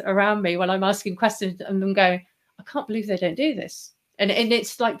faces around me when I'm asking questions and them going, I can't believe they don't do this. And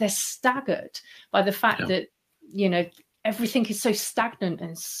it's like they're staggered by the fact that, you know, everything is so stagnant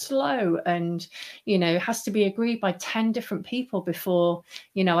and slow, and, you know, it has to be agreed by 10 different people before,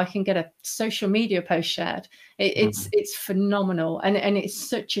 you know, I can get a social media post shared. It's phenomenal. And it's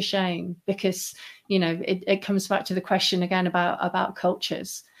such a shame because, you know, it comes back to the question again about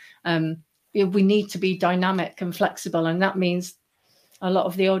cultures. We need to be dynamic and flexible. And that means a lot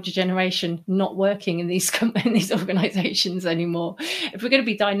of the older generation not working in these organizations anymore. If we're going to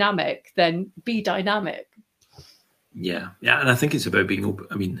be dynamic, then be dynamic. Yeah. And I think it's about being open.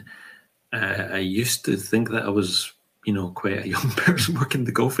 I mean, I used to think that I was, you know, quite a young person working in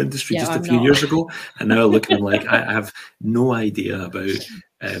the golf industry just a few years ago. And now I look and I'm like, I have no idea about,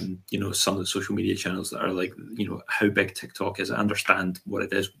 you know, some of the social media channels that are like, you know, how big TikTok is. I understand what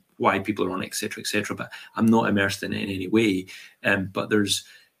it is, why people are on it, et cetera, but I'm not immersed in it in any way. But there's,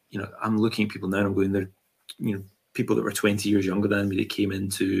 you know, I'm looking at people now and I'm going, they're, you know, people that were 20 years younger than me, they came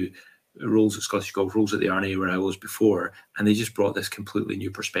into roles at Scottish Golf, roles at the R&A where I was before, and they just brought this completely new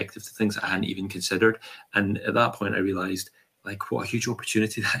perspective to things that I hadn't even considered. And at that point I realized like what a huge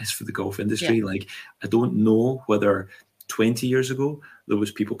opportunity that is for the golf industry. Like, I don't know whether 20 years ago there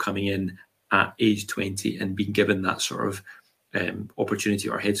was people coming in at age 20 and being given that sort of opportunity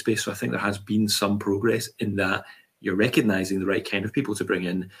or headspace. So I think there has been some progress in that you're recognizing the right kind of people to bring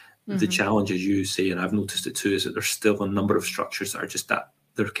in. The challenge, as you say, and I've noticed it too, is that there's still a number of structures that are just that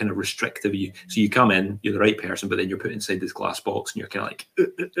they're kind of restrictive. So you come in, you're the right person, but then you're put inside this glass box and you're kind of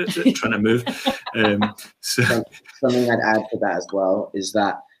like trying to move. So something I'd add to that as well is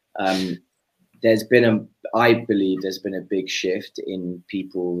that I believe there's been a big shift in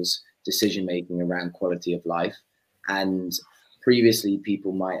people's decision making around quality of life. And previously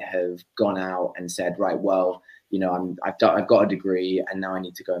people might have gone out and said, right, well, you know, I've got a degree and now I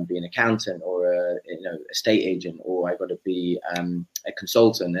need to go and be an accountant or a estate agent, or I got to be a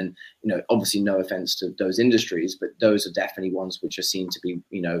consultant. And, you know, obviously no offense to those industries, but those are definitely ones which are seen to be,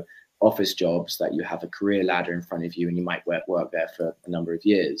 you know, office jobs that you have a career ladder in front of you and you might work there for a number of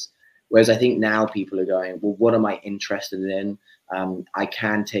years. Whereas I think now people are going, well, what am I interested in? I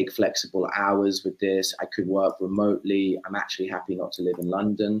can take flexible hours with this. I could work remotely. I'm actually happy not to live in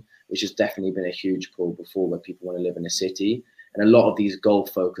London, which has definitely been a huge pull before, where people want to live in a city. And a lot of these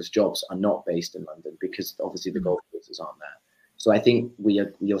golf-focused jobs are not based in London because obviously the golf courses aren't there. So I think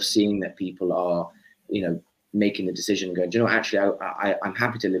you're seeing that people are, you know, making the decision, going, do you know, actually, I'm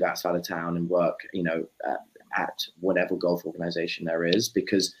happy to live outside of town and work, you know, at whatever golf organization there is,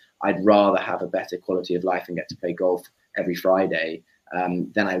 because I'd rather have a better quality of life and get to play golf every Friday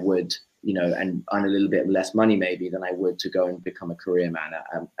than I would, you know, and earn a little bit less money maybe than I would to go and become a career man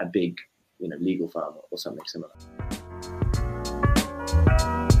at a big, you know, legal firm or something similar.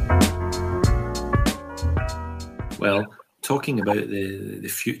 Well, talking about the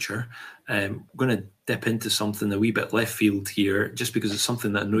future, I'm going to dip into something a wee bit left field here, just because it's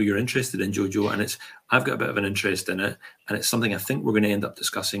something that I know you're interested in, Jojo, and I've got a bit of an interest in it, and it's something I think we're going to end up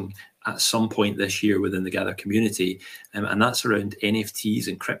discussing at some point this year within the Gather community, and that's around NFTs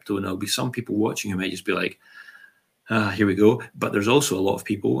and crypto. And there'll be some people watching who might just be like, here we go. But there's also a lot of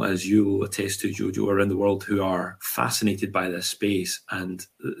people, as you will attest to, Jojo, around the world who are fascinated by this space and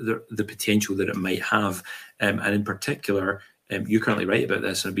the potential that it might have. And in particular, you currently write about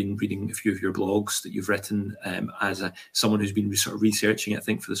this. I've been reading a few of your blogs that you've written as someone who's been sort of researching it, I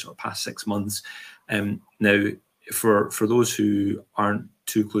think, for the sort of past 6 months. Now, for those who aren't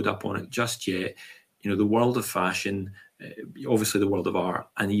too clued up on it just yet, the world of fashion, obviously the world of art,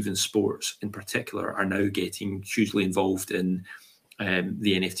 and even sports in particular are now getting hugely involved in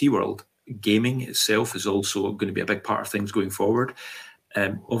the NFT world. Gaming itself is also going to be a big part of things going forward.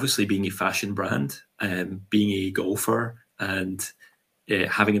 Obviously, being a fashion brand, being a golfer, and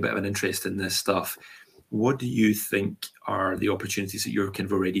having a bit of an interest in this stuff, what do you think are the opportunities that you're kind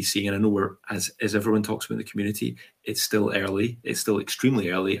of already seeing? And I know as everyone talks about the community, it's still early, it's still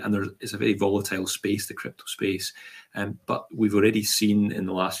extremely early, and it's a very volatile space, the crypto space. But we've already seen in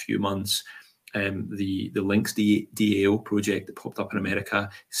the last few months the Lynx DAO project that popped up in America.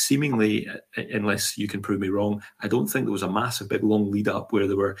 Seemingly, unless you can prove me wrong, I don't think there was a massive, big, long lead up where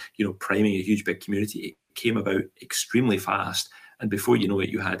they were, priming a huge, big community. It came about extremely fast, and before you know it,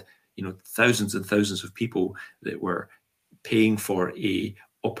 you had thousands and thousands of people that were paying for a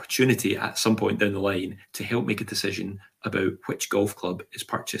opportunity at some point down the line to help make a decision about which golf club is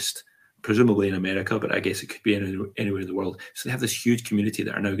purchased, presumably in America, but I guess it could be anywhere in the world. So they have this huge community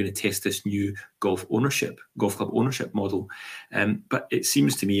that are now going to test this new golf club ownership model. But it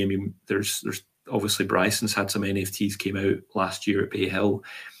seems to me, there's obviously Bryson's had some NFTs came out last year at Bay Hill.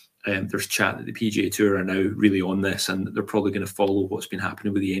 There's chat that the PGA Tour are now really on this, and they're probably going to follow what's been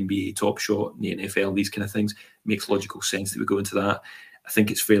happening with the NBA Top Shot and the NFL, these kind of things. It makes logical sense that we go into that. I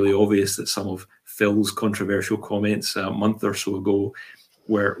think it's fairly obvious that some of Phil's controversial comments a month or so ago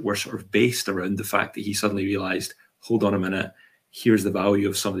were sort of based around the fact that he suddenly realised, hold on a minute, here's the value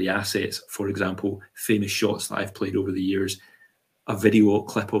of some of the assets. For example, famous shots that I've played over the years. A video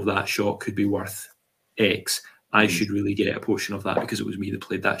clip of that shot could be worth X. I should really get a portion of that because it was me that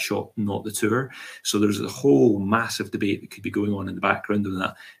played that shot, not the tour. So there's a whole massive debate that could be going on in the background on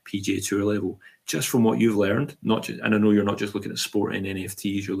that PGA Tour level. Just from what you've learned, and I know you're not just looking at sport and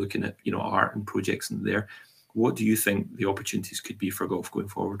NFTs, you're looking at art and projects in there. What do you think the opportunities could be for golf going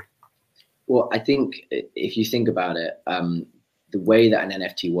forward? Well, I think if you think about it, the way that an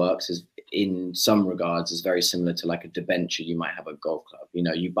NFT works is, in some regards, is very similar to like a debenture you might have at a golf club.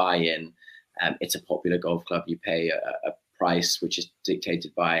 You buy in. It's a popular golf club. You pay a price which is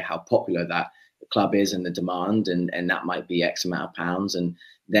dictated by how popular that club is and the demand, and that might be X amount of pounds. And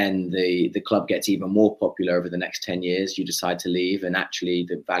then the club gets even more popular over the next 10 years. You decide to leave, and actually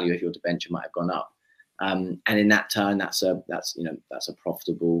the value of your debenture might have gone up. And in that turn, that's a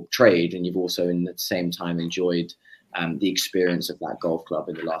profitable trade, and you've also in the same time enjoyed the experience of that golf club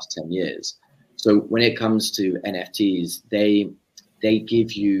in the last 10 years. So when it comes to NFTs, they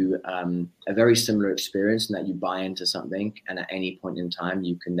give you a very similar experience in that you buy into something, and at any point in time,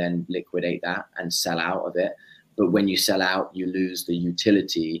 you can then liquidate that and sell out of it. But when you sell out, you lose the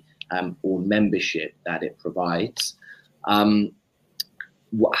utility or membership that it provides.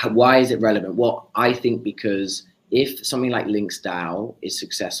 Why is it relevant? Well, I think because if something like Lynx DAO is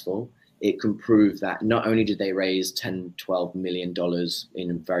successful, it can prove that not only did they raise $10-12 million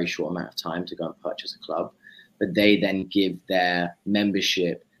in a very short amount of time to go and purchase a club, but they then give their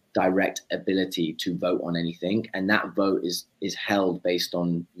membership direct ability to vote on anything. And that vote is held based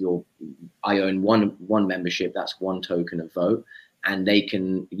on I own one membership, that's one token of vote. And they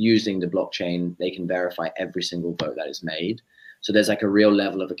can, using the blockchain, they can verify every single vote that is made. So there's like a real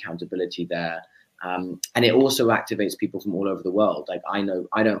level of accountability there. And it also activates people from all over the world. Like I know,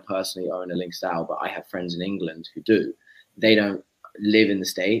 I don't personally own a Lynx DAO, but I have friends in England who do. They don't live in the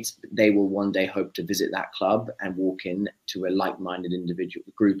States, but they will one day hope to visit that club and walk in to a like-minded individual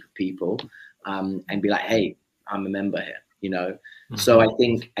group of people and be like, hey, I'm a member here, Mm-hmm. So I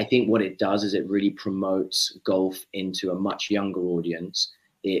think what it does is it really promotes golf into a much younger audience.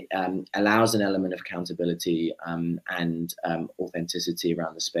 It allows an element of accountability and authenticity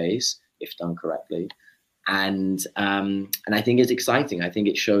around the space if done correctly. And I think it's exciting. I think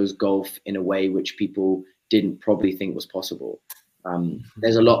it shows golf in a way which people didn't probably think was possible.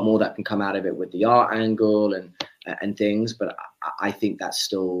 There's a lot more that can come out of it with the art angle and things, but I think that's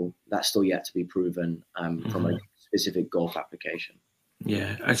still yet to be proven from a specific golf application.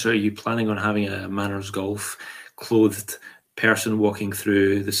 Yeah, actually, are you planning on having a Manners Golf clothed person walking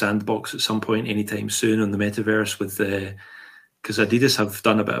through the sandbox at some point anytime soon on the metaverse because Adidas have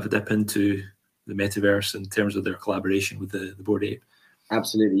done a bit of a dip into the metaverse in terms of their collaboration with the Bored Ape?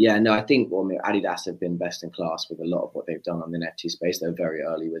 Absolutely. Yeah, no, I think Adidas have been best in class with a lot of what they've done on the NFT space. They're very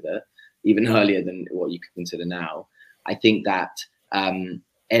early with it, even earlier than what you could consider now. I think that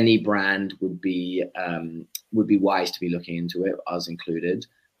any brand would be wise to be looking into it, us included.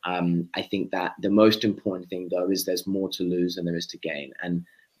 I think that the most important thing, though, is there's more to lose than there is to gain. And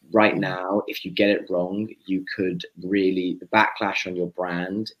right now, if you get it wrong, you could really, the backlash on your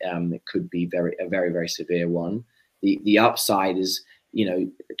brand, it could be a very, very severe one. The upside is, you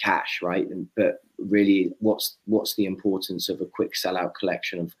know, cash, right? But really, what's the importance of a quick sellout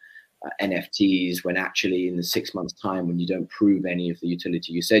collection of NFTs when actually in the 6 months time, when you don't prove any of the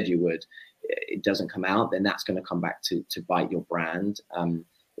utility you said you would, it doesn't come out, then that's going to come back to bite your brand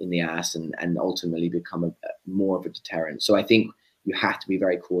in the ass and ultimately become more of a deterrent. So I think you have to be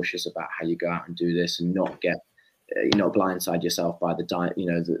very cautious about how you go out and do this and not get, blindside yourself by the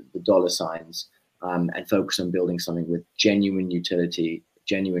dollar signs, and focus on building something with genuine utility,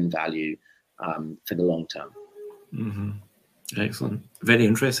 genuine value for the long term. Mm-hmm. Excellent. Very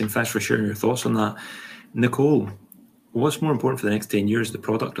interesting. Thanks for sharing your thoughts on that. Nicole, what's more important for the next 10 years, the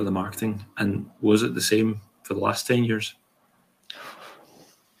product or the marketing? And was it the same for the last 10 years?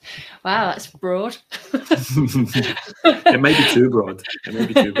 Wow, that's broad. It might be too broad.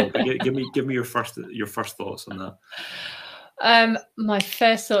 But give me your first thoughts on that. My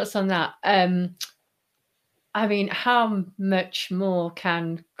first thoughts on that. I mean, how much more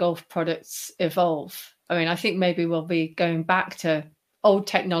can golf products evolve? I mean, I think maybe we'll be going back to old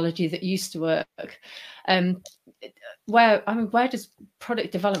technology that used to work. Where does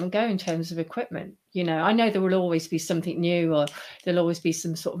product development go in terms of equipment? You know, I know there will always be something new, or there'll always be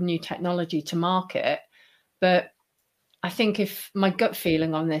some sort of new technology to market. But I think if my gut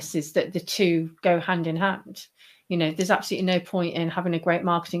feeling on this is that the two go hand in hand. You know, there's absolutely no point in having a great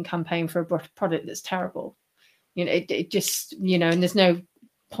marketing campaign for a product that's terrible. You know, it just, you know, and there's no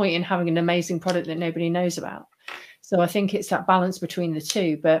point in having an amazing product that nobody knows about. So I think it's that balance between the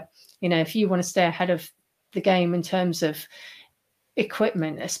two. But, you know, if you want to stay ahead of the game in terms of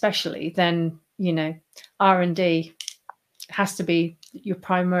equipment, especially, then, you know, R&D has to be your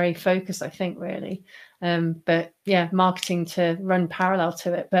primary focus, I think, really. But yeah, marketing to run parallel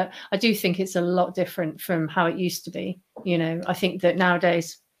to it. But I do think it's a lot different from how it used to be. You know, I think that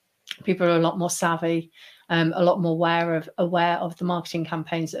nowadays people are a lot more savvy, a lot more aware of the marketing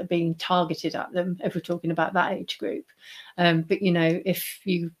campaigns that are being targeted at them, if we're talking about that age group. But, you know, if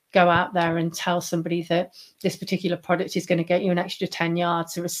you go out there and tell somebody that this particular product is going to get you an extra 10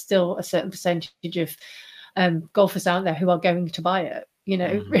 yards, there is still a certain percentage of golfers out there who are going to buy it, you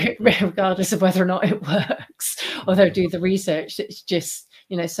know, regardless of whether or not it works, or they'll do the research. It's just,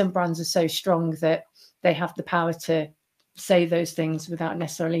 you know, some brands are so strong that they have the power to say those things without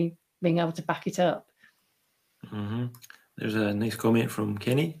necessarily being able to back it up. Mm-hmm. There's a nice comment from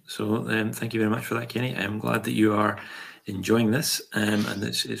Kenny. So thank you very much for that, Kenny. I'm glad that you are enjoying this, and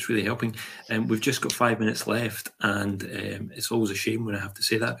it's really helping. We've just got 5 minutes left, and it's always a shame when I have to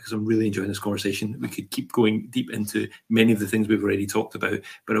say that, because I'm really enjoying this conversation. We could keep going deep into many of the things we've already talked about,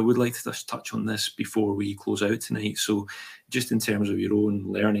 but I would like to just touch on this before we close out tonight. So just in terms of your own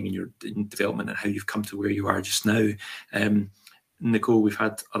learning and your development and how you've come to where you are just now, Nicole, we've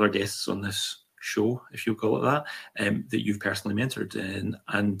had other guests on this show, if you call it that, that you've personally mentored,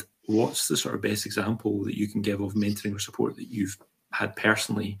 and what's the sort of best example that you can give of mentoring or support that you've had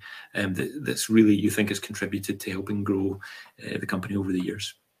personally, that's really you think has contributed to helping grow the company over the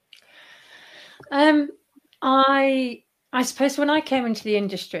years? I suppose when I came into the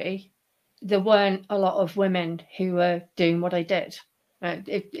industry, there weren't a lot of women who were doing what I did.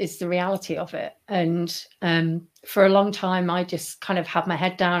 It's the reality of it. And for a long time, I just kind of had my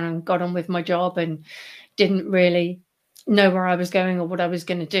head down and got on with my job and didn't really know where I was going or what I was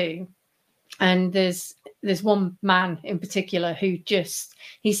going to do. And there's one man in particular who just,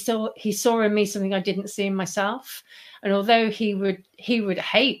 he saw in me something I didn't see in myself. And although he would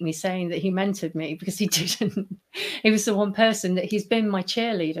hate me saying that he mentored me, because he didn't, he was the one person that he's been my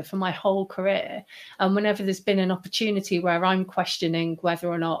cheerleader for my whole career. And whenever there's been an opportunity where I'm questioning whether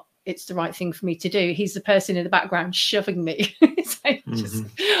or not it's the right thing for me to do, he's the person in the background shoving me. It's like, just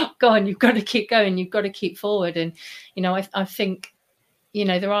go on, you've got to keep going, you've got to keep forward. And, you know, I think, you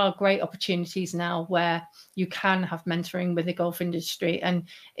know, there are great opportunities now where you can have mentoring with the golf industry, and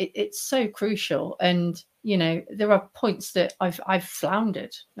it's so crucial. And, you know, there are points that I've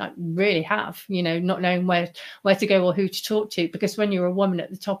floundered, I really have, you know, not knowing where to go or who to talk to, because when you're a woman at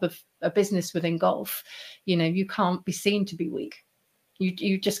the top of a business within golf, you know, you can't be seen to be weak.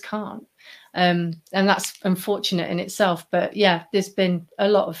 You just can't. And that's unfortunate in itself. But yeah, there's been a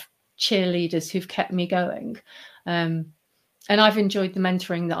lot of cheerleaders who've kept me going. And I've enjoyed the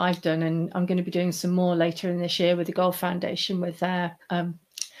mentoring that I've done, and I'm going to be doing some more later in this year with the Golf Foundation with their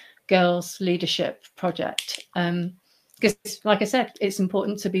girls leadership project. Because, like I said, it's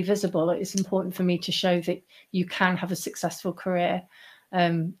important to be visible. It's important for me to show that you can have a successful career,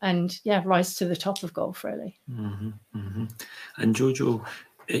 and yeah, rise to the top of golf, really. And Jojo,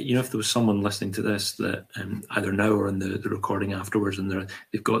 you know, if there was someone listening to this that either now or in the recording afterwards, and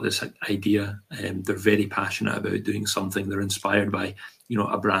they've got this idea, and they're very passionate about doing something, they're inspired by, you know,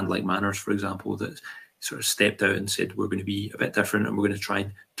 a brand like Manners, for example, that sort of stepped out and said, we're going to be a bit different and we're going to try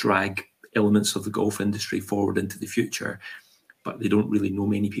and drag elements of the golf industry forward into the future, but they don't really know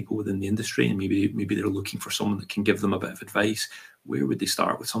many people within the industry, and maybe they're looking for someone that can give them a bit of advice. Where would they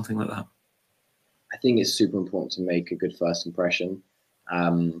start with something like that? I think it's super important to make a good first impression.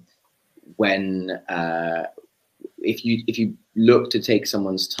 If you look to take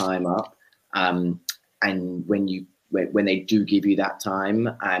someone's time up, and when they do give you that time,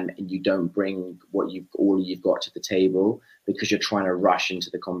 and you don't bring all you've got to the table because you're trying to rush into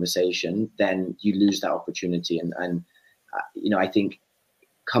the conversation, then you lose that opportunity. And you know, I think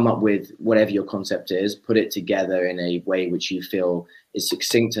come up with whatever your concept is, put it together in a way which you feel is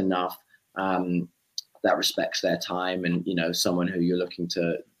succinct enough, that respects their time, and, you know, someone who you're looking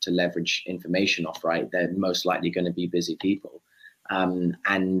to leverage information off, right? They're most likely going to be busy people. And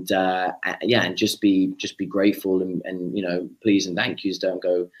just be grateful, and you know, please and thank yous don't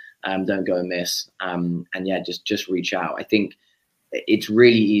go amiss. And yeah, just reach out. I think it's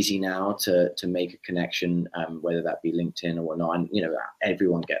really easy now to make a connection, whether that be LinkedIn or whatnot. And you know,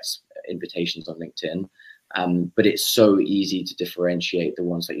 everyone gets invitations on LinkedIn, but it's so easy to differentiate the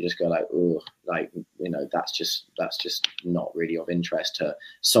ones that you just go like, oh, like, you know, that's just not really of interest to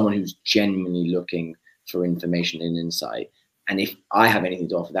someone who's genuinely looking for information and insight. And if I have anything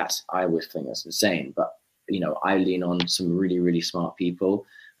to offer, I always think that's insane. But you know, I lean on some really, really smart people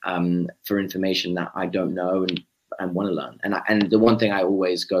for information that I don't know and want to learn. And the one thing I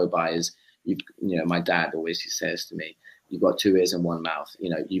always go by is, you know, my dad always says to me, you've got 2 ears and 1 mouth. You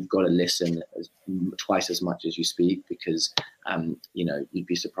know, you've got to listen twice as much as you speak, because you know, you'd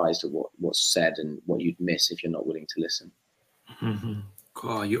be surprised at what's said and what you'd miss if you're not willing to listen. Mm-hmm.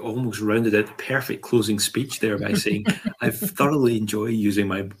 God, you almost rounded out the perfect closing speech there by saying, I've thoroughly enjoyed using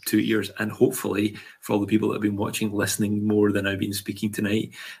my 2 ears, and hopefully for all the people that have been watching, listening more than I've been speaking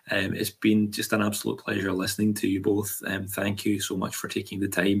tonight. It's been just an absolute pleasure listening to you both. Thank you so much for taking the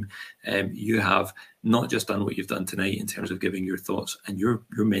time. You have not just done what you've done tonight in terms of giving your thoughts and your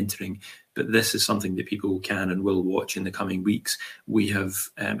mentoring, but this is something that people can and will watch in the coming weeks. We have,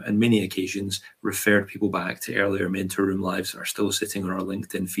 on many occasions, referred people back to earlier Mentor Room Lives that are still sitting on our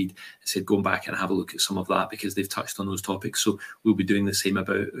LinkedIn feed and said, go back and have a look at some of that, because they've touched on those topics. So we'll be doing the same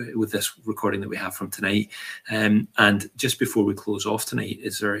with this recording that we have from tonight. And just before we close off tonight,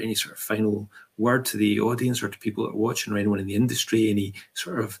 is there any sort of final word to the audience or to people that are watching, or anyone in the industry, any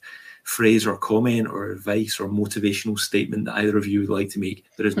sort of phrase or comment or advice or motivational statement that either of you would like to make?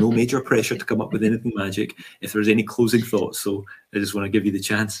 There is no major pressure to come up with anything magic. If there's any closing thoughts, so I just want to give you the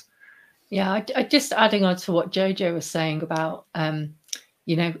chance. Yeah, I just adding on to what Jojo was saying about,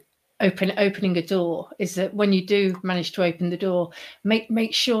 you know, opening a door, is that when you do manage to open the door,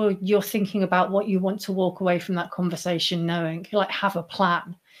 make sure you're thinking about what you want to walk away from that conversation knowing. Like, have a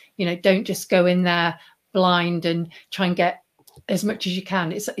plan. You know, don't just go in there blind and try and get as much as you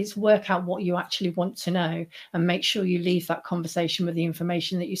can. It's work out what you actually want to know, and make sure you leave that conversation with the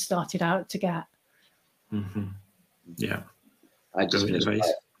information that you started out to get. Mm-hmm. Yeah. I just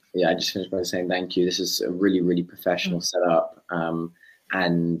finished by saying thank you. This is a really, really professional setup.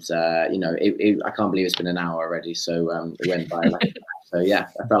 And you know, I can't believe it's been an hour already. So it went by like that. So yeah,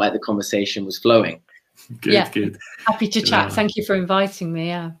 I felt like the conversation was flowing. Good. Happy to chat. Thank you for inviting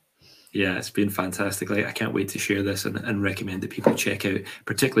me. Yeah, it's been fantastic. I can't wait to share this and recommend that people check out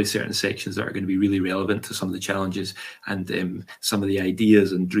particularly certain sections that are going to be really relevant to some of the challenges and some of the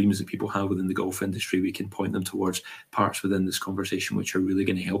ideas and dreams that people have within the golf industry. We can point them towards parts within this conversation which are really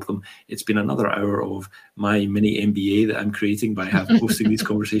going to help them. It's been another hour of my mini MBA that I'm creating by hosting these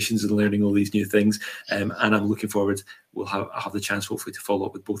conversations and learning all these new things. And I'm looking forward. I'll have the chance hopefully to follow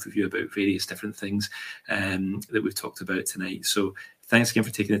up with both of you about various different things that we've talked about tonight. So thanks again for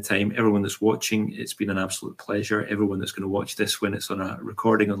taking the time. Everyone that's watching, it's been an absolute pleasure. Everyone that's going to watch this when it's on a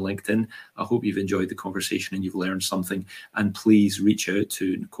recording on LinkedIn, I hope you've enjoyed the conversation and you've learned something. And please reach out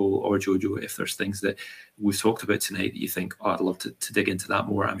to Nicole or Jojo if there's things that we've talked about tonight that you think, oh, I'd love to dig into that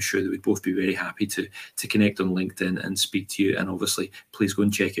more. I'm sure that we'd both be very happy to connect on LinkedIn and speak to you. And obviously, please go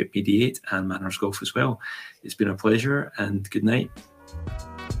and check out Mediate and Manners Golf as well. It's been a pleasure, and good night.